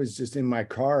that, I was just in my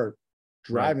car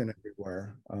driving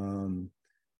everywhere.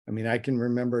 I mean, I can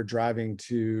remember driving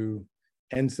to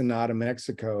Ensenada,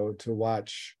 Mexico, to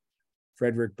watch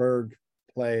Frederick Berg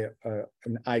play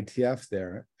an ITF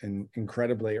there, and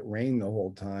incredibly it rained the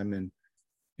whole time, and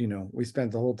we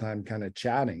spent the whole time kind of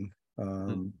chatting.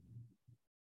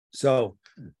 So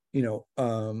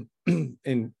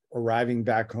and arriving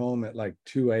back home at like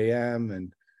 2 a.m.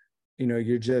 and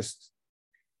you're just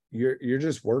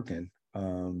working.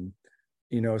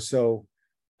 So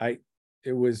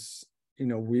it was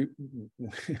we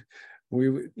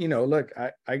look,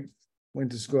 I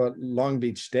went to school at Long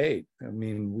Beach State. I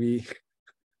mean,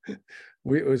 it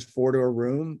was 4 to a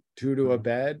room, 2 to a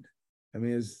bed. I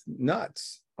mean, it's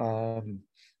nuts.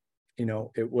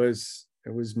 it was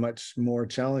much more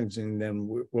challenging than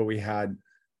what we had,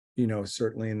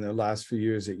 certainly in the last few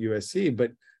years at USC.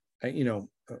 But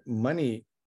money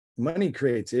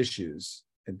creates issues.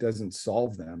 It doesn't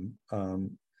solve them.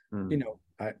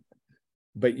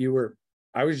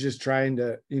 I was just trying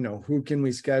to, who can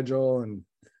we schedule and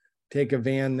take a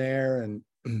van there, and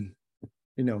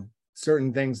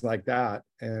certain things like that.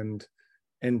 And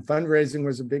fundraising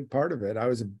was a big part of it. I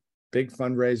was a big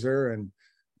fundraiser, and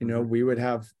we would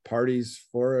have parties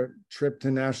for a trip to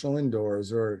national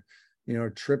indoors, or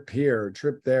trip here,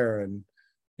 trip there, and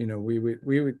we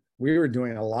were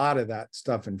doing a lot of that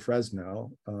stuff in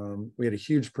Fresno. We had a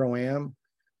huge pro-am,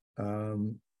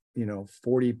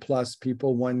 40 plus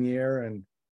people one year, and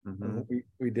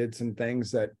we did some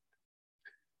things that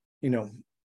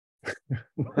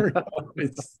weren't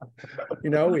always,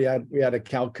 we had a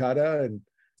Calcutta, and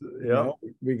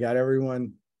we got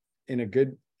everyone in a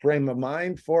good frame of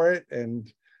mind for it,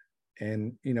 and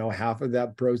half of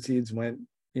that proceeds went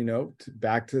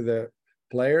back to the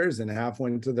players, and half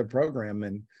went to the program.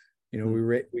 And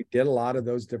we did a lot of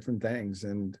those different things.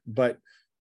 But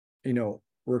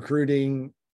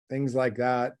recruiting, things like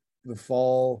that, the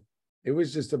fall, it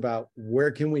was just about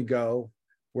where can we go,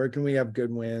 where can we have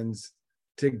good wins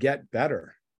to get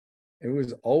better. It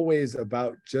was always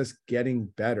about just getting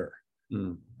better.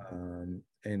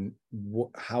 And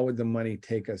how would the money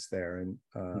take us there? And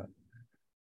I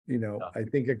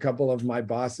think a couple of my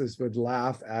bosses would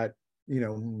laugh at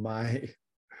my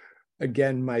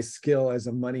skill as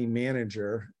a money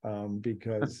manager,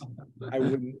 because I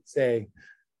wouldn't say,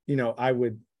 I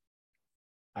would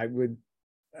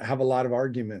have a lot of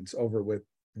arguments over with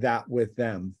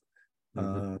them.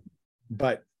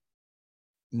 But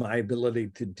my ability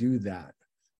to do that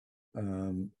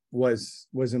was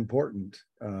important.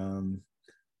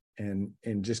 And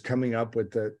just coming up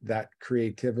with that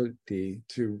creativity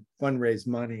to fundraise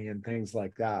money and things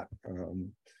like that. A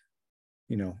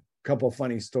couple of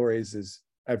funny stories is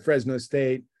at Fresno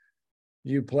State,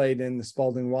 you played in the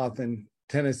Spalding Wathen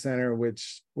Tennis Center,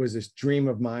 which was this dream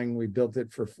of mine. We built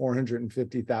it for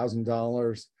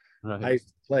 $450,000. Right. I used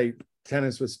to play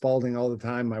tennis with Spalding all the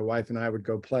time. My wife and I would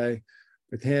go play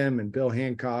with him and Bill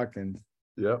Hancock. And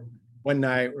one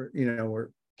night, we're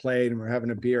played and we're having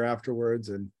a beer afterwards.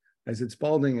 And I said,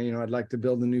 Spalding, I'd like to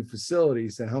build a new facility. He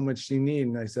said, how much do you need?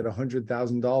 And I said,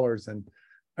 $100,000. And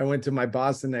I went to my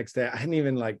boss the next day. I hadn't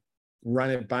even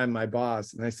run it by my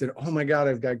boss. And I said, oh my God,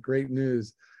 I've got great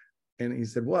news. And he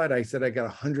said, what? I said, I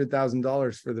got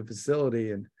 $100,000 for the facility.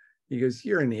 And he goes,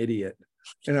 you're an idiot.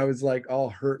 And I was all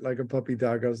hurt like a puppy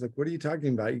dog. I was like, what are you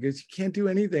talking about? He goes, you can't do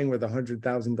anything with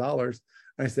 $100,000.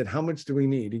 I said, how much do we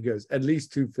need? He goes, at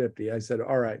least $250,000. I said,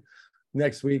 all right.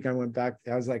 Next week, I went back.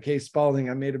 I was like, hey, Spalding,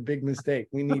 I made a big mistake.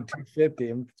 We need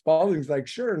 $250,000. And Spalding's like,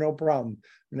 sure, no problem.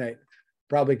 And I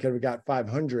probably could have got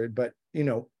 $500,000, but,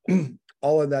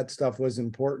 all of that stuff was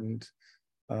important.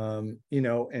 And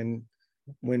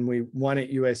when we won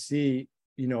at USC,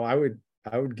 I would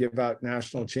give out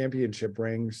national championship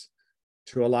rings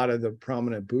to a lot of the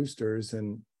prominent boosters.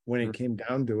 And when it came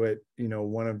down to it,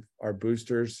 one of our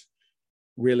boosters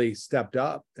really stepped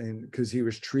up, and because he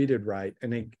was treated right.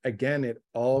 And it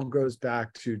all goes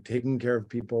back to taking care of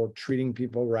people, treating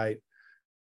people right,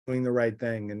 doing the right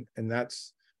thing. And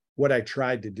that's what I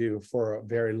tried to do for a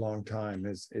very long time,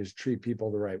 is treat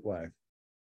people the right way.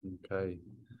 Okay.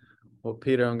 Well,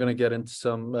 Peter, I'm going to get into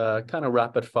some kind of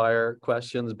rapid fire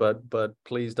questions, but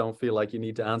please don't feel like you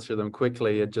need to answer them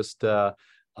quickly. It just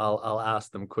I'll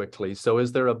ask them quickly. So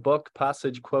is there a book,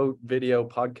 passage, quote, video,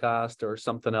 podcast, or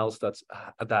something else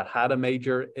that had a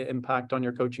major impact on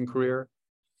your coaching career?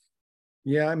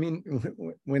 Yeah, I mean,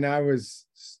 when I was,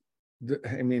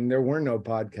 there were no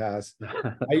podcasts.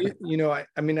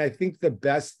 I think the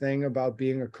best thing about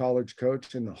being a college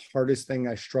coach, and the hardest thing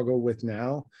I struggle with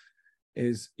now,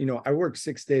 is, I work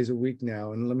 6 days a week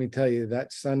now. And let me tell you,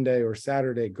 that Sunday or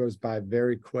Saturday goes by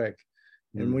very quick.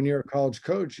 And when you're a college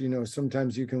coach,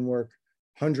 sometimes you can work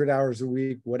 100 hours a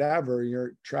week, whatever,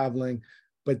 you're traveling,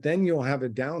 but then you'll have a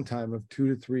downtime of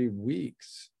 2 to 3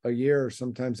 weeks, a year, or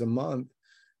sometimes a month.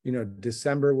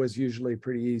 December was usually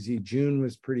pretty easy. June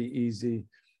was pretty easy.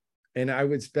 And I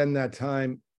would spend that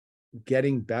time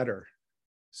getting better.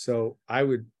 So I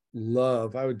would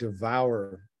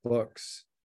devour books.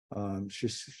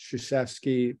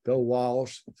 Krzyzewski, Bill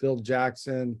Walsh, Phil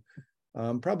Jackson.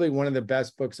 Probably one of the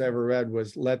best books I ever read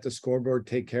was Let the Scoreboard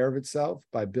Take Care of Itself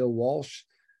by Bill Walsh.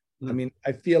 I mean,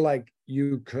 I feel like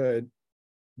you could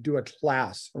do a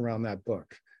class around that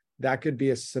book. That could be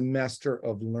a semester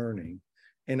of learning.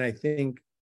 And I think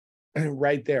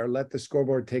right there, Let the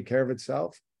Scoreboard Take Care of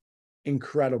Itself.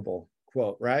 Incredible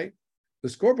quote, right? the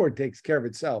scoreboard takes care of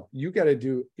itself. You got to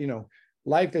do,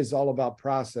 life is all about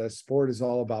process. Sport is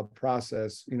all about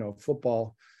process.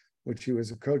 Football, which he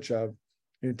was a coach of,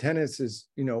 tennis is,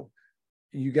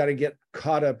 you got to get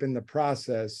caught up in the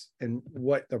process and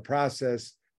what the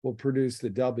process will produce the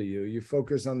W. You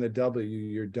focus on the W,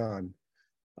 you're done.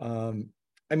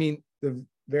 The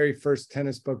very first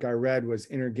tennis book I read was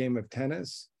Inner Game of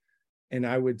Tennis. And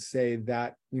I would say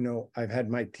that, I've had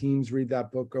my teams read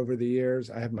that book over the years.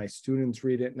 I have my students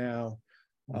read it now.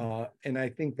 And I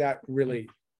think that really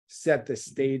set the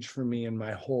stage for me in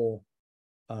my whole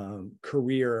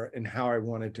career and how I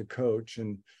wanted to coach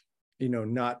and,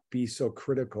 not be so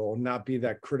critical, not be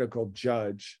that critical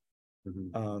judge.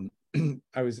 Mm-hmm.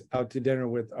 I was out to dinner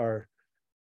with our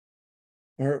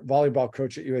volleyball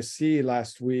coach at USC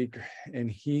last week, and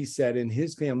he said in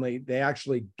his family, they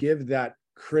actually give that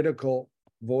critical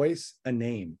voice a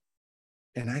name.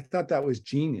 And I thought that was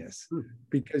genius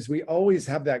because we always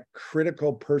have that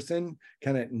critical person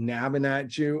kind of nabbing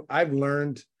at you. I've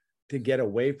learned to get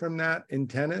away from that in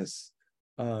tennis.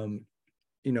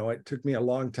 It took me a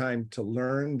long time to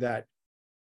learn that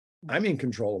I'm in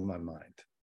control of my mind.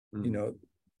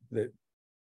 The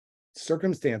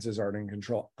circumstances aren't in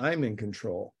control. I'm in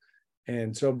control.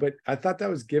 And so, but I thought that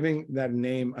was giving that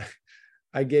name.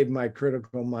 I gave my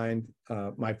critical mind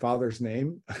my father's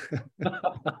name.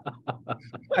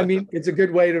 It's a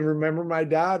good way to remember my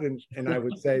dad. And I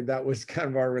would say that was kind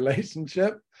of our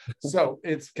relationship. So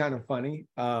it's kind of funny.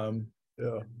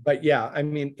 But yeah,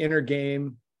 Inner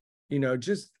Game,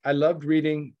 I loved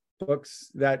reading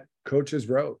books that coaches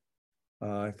wrote.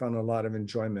 I found a lot of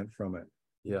enjoyment from it.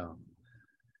 Yeah.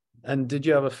 And did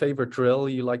you have a favorite drill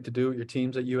you like to do with your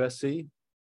teams at USC?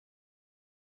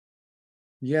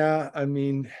 Yeah, I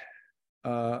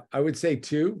would say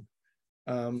two.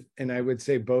 And I would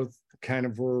say both kind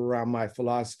of were around my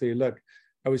philosophy. Look,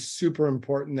 I was super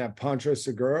important that Pancho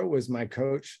Segura was my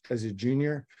coach as a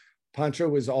junior. Pancho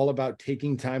was all about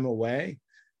taking time away.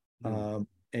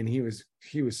 And he was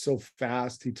so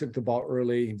fast. He took the ball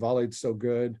early. He volleyed so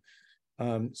good.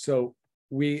 So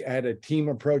we had a team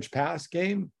approach pass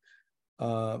game.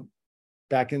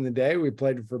 Back in the day, we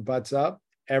played for butts up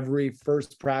every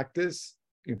first practice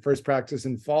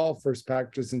in fall, first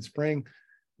practice in spring.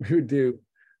 We would do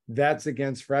that's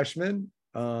against freshmen.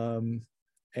 Looking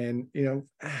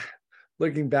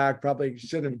back, probably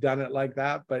shouldn't have done it like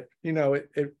that, but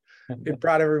it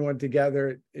brought everyone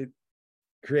together. It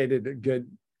created a good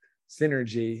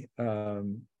synergy. I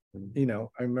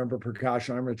remember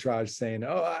Prakash Armitage saying,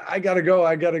 "Oh, I gotta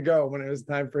go," when it was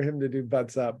time for him to do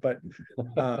butts up. But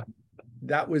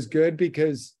that was good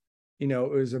because, it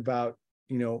was about,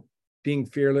 being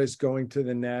fearless, going to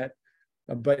the net.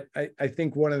 But I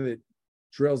think one of the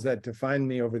drills that defined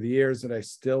me over the years that I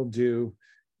still do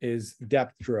is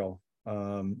depth drill,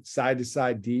 side to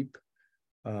side deep,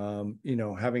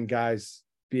 having guys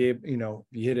be able,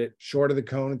 you hit it short of the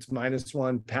cone, it's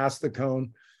 -1, past the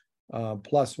cone,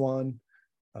 +1.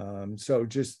 So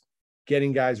just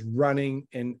getting guys running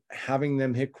and having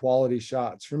them hit quality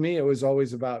shots. For me, it was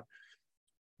always about,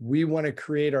 we want to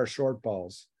create our short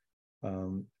balls.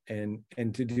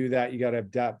 And to do that, you got to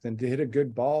have depth, and to hit a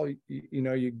good ball,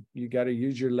 you got to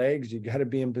use your legs. You got to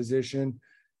be in position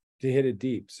to hit it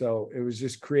deep. So it was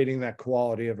just creating that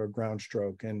quality of a ground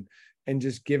stroke and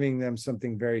just giving them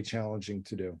something very challenging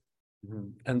to do.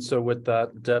 And so with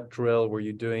that depth drill, were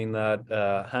you doing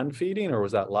that hand feeding, or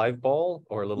was that live ball,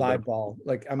 or a little live ball?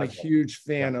 Like, I'm a huge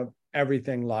fan of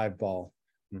everything live ball.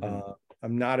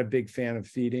 I'm not a big fan of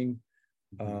feeding.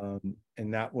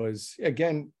 And that was,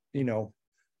 again,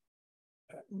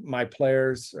 my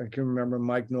players, I can remember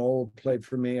Mike Knoll played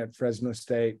for me at Fresno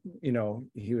State.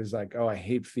 He was like, "Oh, I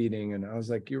hate feeding." And I was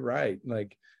like, "You're right."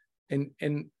 Like,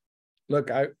 and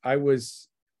look, I was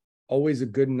always a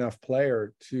good enough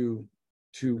player to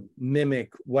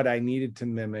mimic what I needed to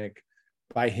mimic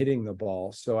by hitting the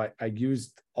ball. So I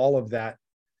used all of that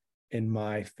in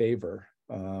my favor.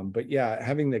 But yeah,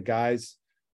 having the guys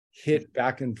hit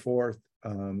back and forth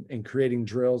and creating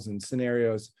drills and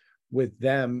scenarios with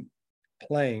them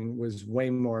playing was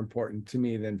way more important to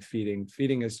me than feeding.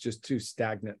 Feeding is just too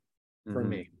stagnant for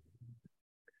me.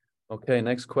 Okay,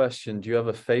 next question. Do you have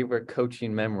a favorite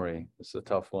coaching memory? This is a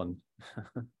tough one.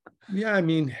 Yeah,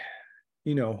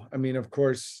 of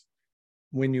course,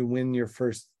 when you win your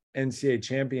first NCAA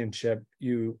championship,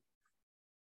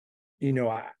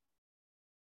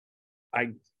 I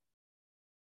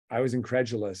was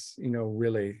incredulous,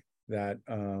 really, that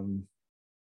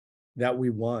we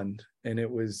won. And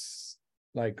it was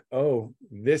like, oh,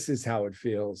 this is how it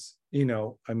feels.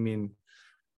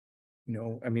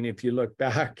 I mean, if you look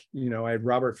back, I had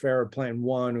Robert Farah playing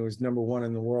one, who was number one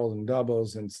in the world in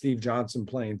doubles, and Steve Johnson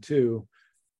playing two.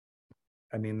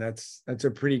 I mean, that's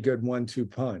a pretty good 1-2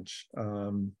 punch.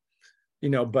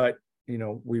 But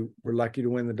we were lucky to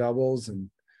win the doubles, and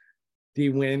D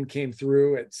Win came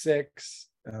through at 6.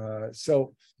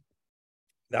 So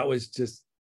that was just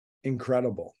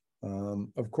incredible.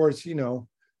 Of course,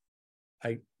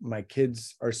 my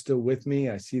kids are still with me.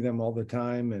 I see them all the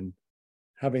time, and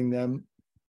having them,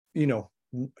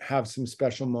 have some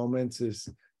special moments is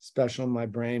special in my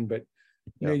brain. But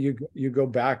you go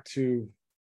back to,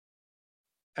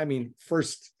 I mean,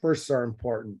 firsts are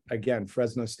important. Again,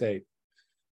 Fresno State,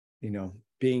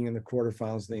 being in the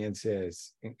quarterfinals of the NCAA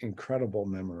is incredible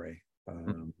memory.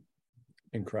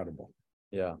 Incredible.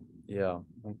 Yeah.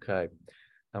 Okay.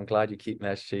 I'm glad you keep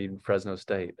messaging Fresno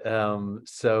State.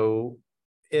 So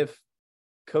if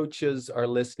coaches are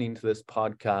listening to this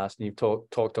podcast, and you've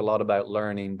talked a lot about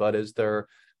learning, but is there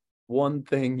one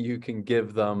thing you can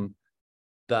give them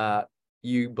that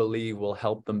you believe will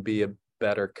help them be a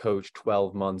better coach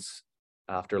 12 months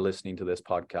after listening to this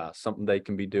podcast? Something they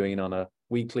can be doing on a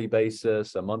weekly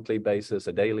basis, a monthly basis,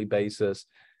 a daily basis?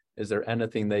 Is there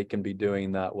anything they can be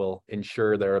doing that will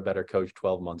ensure they're a better coach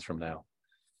 12 months from now?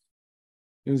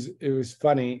 It was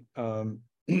funny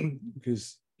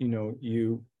because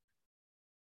you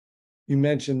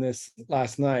mentioned this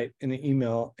last night in an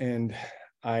email, and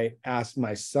I asked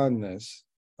my son this.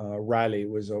 Riley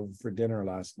was over for dinner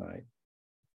last night,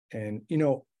 and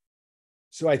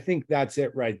so I think that's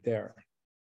it right there.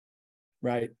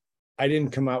 Right? I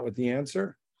didn't come out with the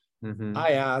answer. Mm-hmm.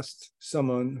 I asked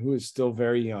someone who is still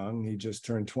very young. He just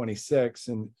turned 26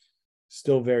 and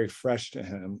still very fresh to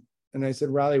him. And I said,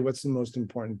 Riley, what's the most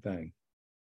important thing?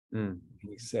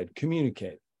 He said,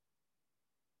 communicate.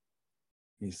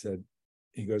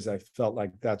 He goes, I felt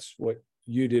like that's what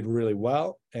you did really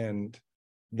well. And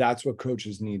that's what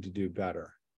coaches need to do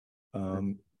better.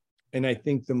 And I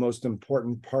think the most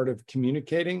important part of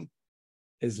communicating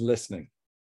is listening.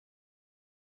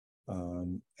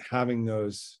 Having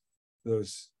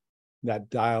that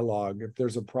dialogue. If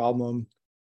there's a problem,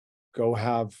 go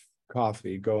have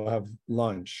coffee, go have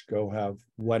lunch, go have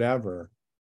whatever,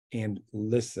 and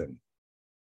listen.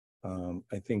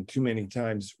 I think too many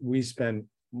times we spend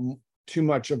too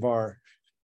much of our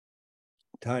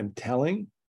time telling,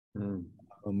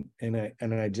 and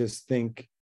I just think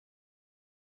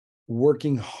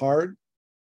working hard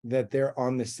that they're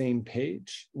on the same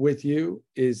page with you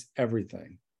is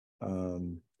everything.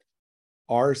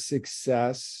 Our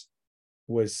success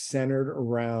was centered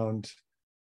around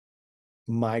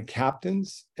my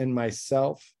captains and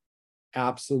myself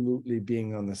absolutely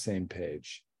being on the same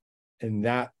page. And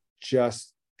that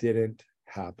just didn't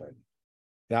happen.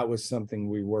 That was something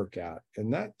we work at.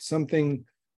 And that's something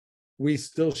we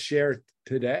still share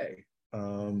today.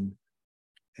 And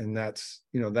that's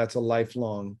a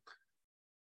lifelong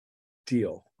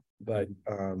deal. But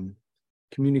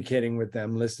communicating with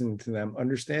them, listening to them,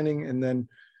 understanding, and then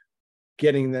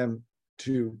getting them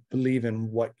to believe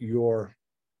in what your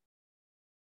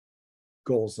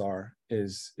goals are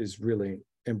is really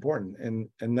important.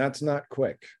 And that's not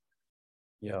quick.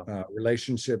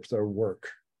 Relationships are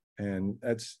work, and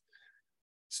that's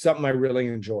something I really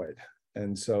enjoyed.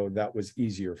 And so that was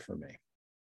easier for me.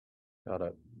 Got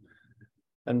it.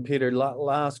 And Peter,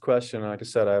 last question. Like I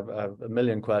said, I have a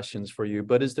million questions for you,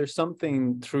 but is there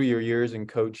something through your years in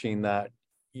coaching that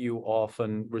you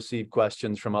often receive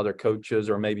questions from other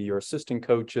coaches, or maybe your assistant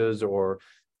coaches or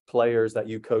players that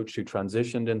you coached who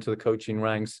transitioned into the coaching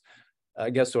ranks?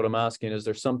 I guess what I'm asking, is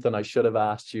there something I should have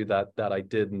asked you that I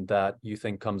didn't, that you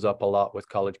think comes up a lot with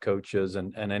college coaches,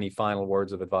 and any final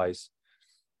words of advice?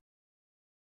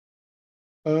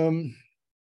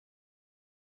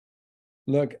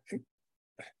 Look,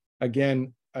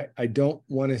 again, I don't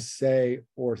want to say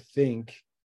or think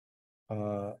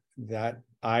that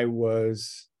I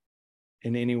was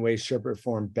in any way, shape, or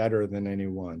form better than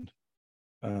anyone.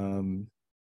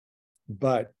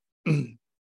 But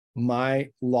my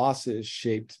losses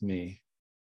shaped me.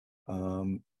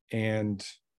 And,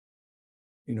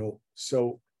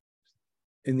 so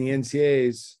in the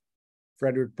NCAAs,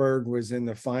 Frederick Berg was in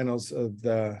the finals of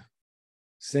the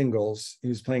singles. He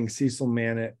was playing Cecil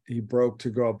Mannett. He broke to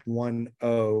go up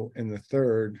 1-0 in the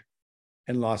third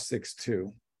and lost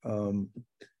 6-2.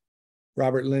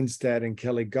 Robert Lindstedt and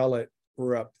Kelly Gullett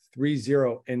were up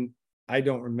 3-0. And I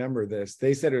don't remember this.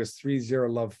 They said it was 3-0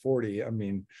 love 40. I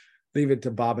mean, leave it to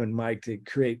Bob and Mike to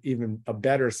create even a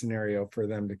better scenario for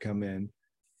them to come in.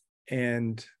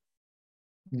 And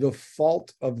the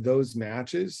fault of those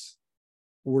matches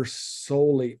were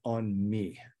solely on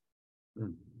me.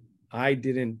 I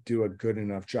didn't do a good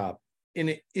enough job in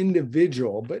an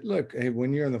individual. But look, hey,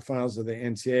 when you're in the finals of the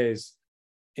NCAAs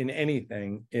in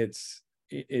anything, it's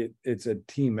a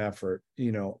team effort,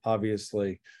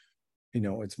 obviously,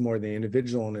 it's more the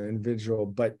individual and the individual,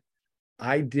 but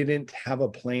I didn't have a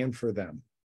plan for them.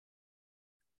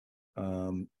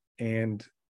 And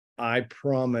I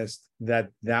promised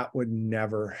that would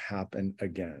never happen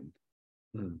again.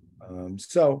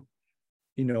 So,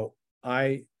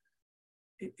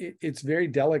 it's very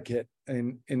delicate,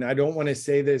 and I don't want to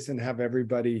say this and have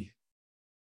everybody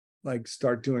like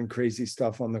start doing crazy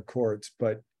stuff on the courts,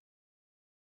 but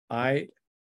I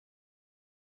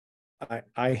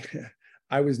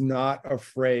was not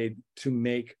afraid to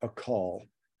make a call.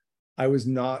 I was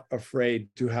not afraid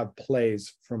to have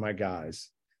plays for my guys,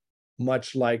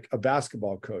 much like a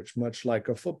basketball coach, much like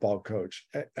a football coach.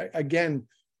 Again,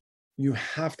 you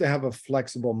have to have a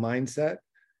flexible mindset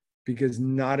because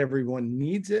not everyone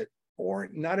needs it or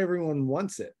not everyone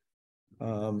wants it.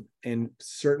 And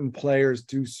certain players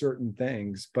do certain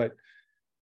things, but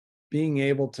being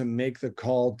able to make the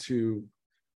call to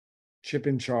chip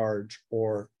in charge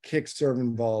or kick, serve,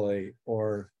 and volley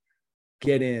or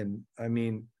get in. I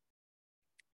mean,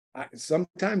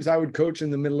 sometimes I would coach in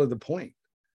the middle of the point.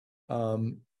 I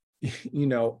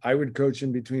would coach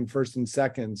in between first and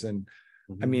seconds. And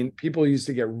I mean, people used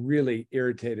to get really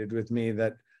irritated with me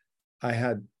that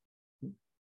I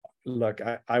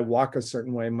walk a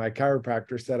certain way. My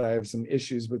chiropractor said I have some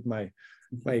issues with my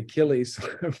Achilles, so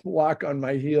I walk on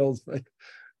my heels, but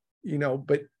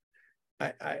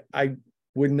I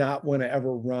would not want to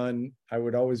ever run. I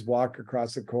would always walk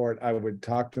across the court. I would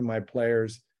talk to my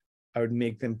players. I would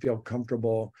make them feel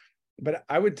comfortable. But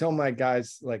I would tell my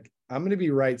guys, like, I'm going to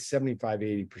be right 75,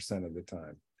 80% of the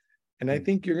time. And I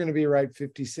think you're going to be right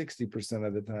 50, 60%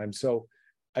 of the time. So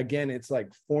again, it's like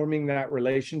forming that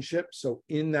relationship. So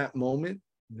in that moment,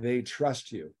 they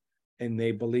trust you and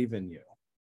they believe in you.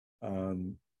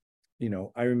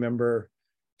 I remember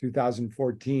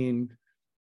 2014,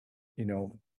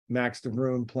 Max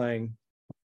DeVruin playing,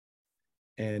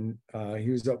 and he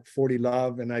was up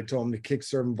 40-love, and I told him to kick,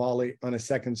 serve, and volley on a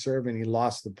second serve, and he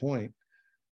lost the point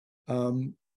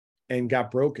and got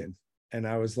broken. And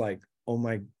I was like, oh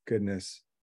my goodness,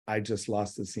 I just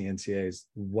lost the NCAAs.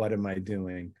 What am I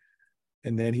doing?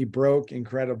 And then he broke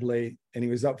incredibly, and he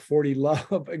was up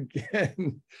 40-love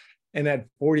again. And at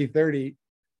 40-30,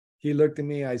 he looked at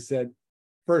me. I said,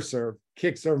 first serve,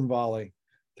 kick, serve, and volley.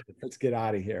 Let's get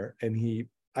out of here. And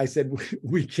I said,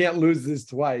 we can't lose this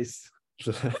twice.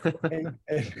 and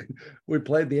we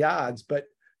played the odds, but,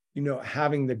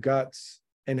 having the guts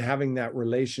and having that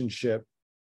relationship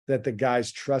that the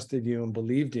guys trusted you and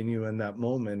believed in you in that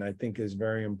moment, I think is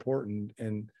very important.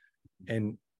 And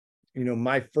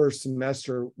my first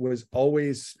semester was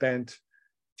always spent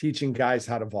teaching guys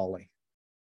how to volley.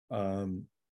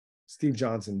 Steve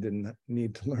Johnson didn't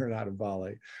need to learn how to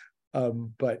volley.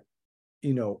 But,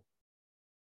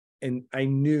 and I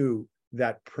knew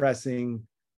that pressing,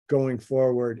 going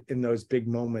forward in those big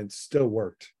moments still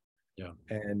worked. Yeah.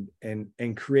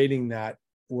 And creating that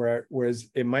whereas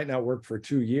it might not work for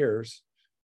 2 years,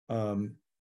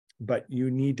 but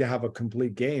you need to have a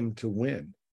complete game to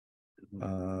win.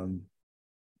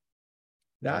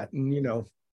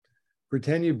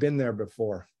 Pretend you've been there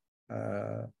before.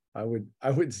 I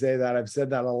would say that. I've said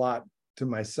that a lot to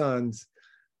my sons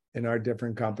in our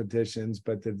different competitions,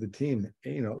 but to the team,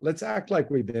 let's act like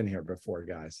we've been here before,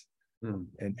 guys,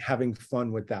 and having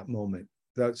fun with that moment.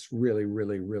 That's really,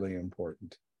 really, really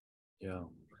important. Yeah.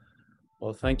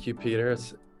 Well, thank you, Peter.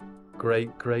 It's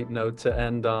great note to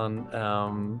end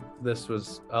on. This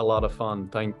was a lot of fun.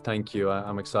 Thank you.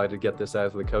 I'm excited to get this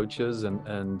out to the coaches,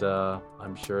 and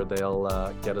I'm sure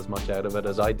they'll get as much out of it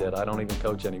as I did. I don't even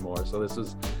coach anymore, so this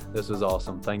was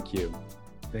awesome. Thank you.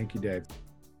 Thank you, Dave.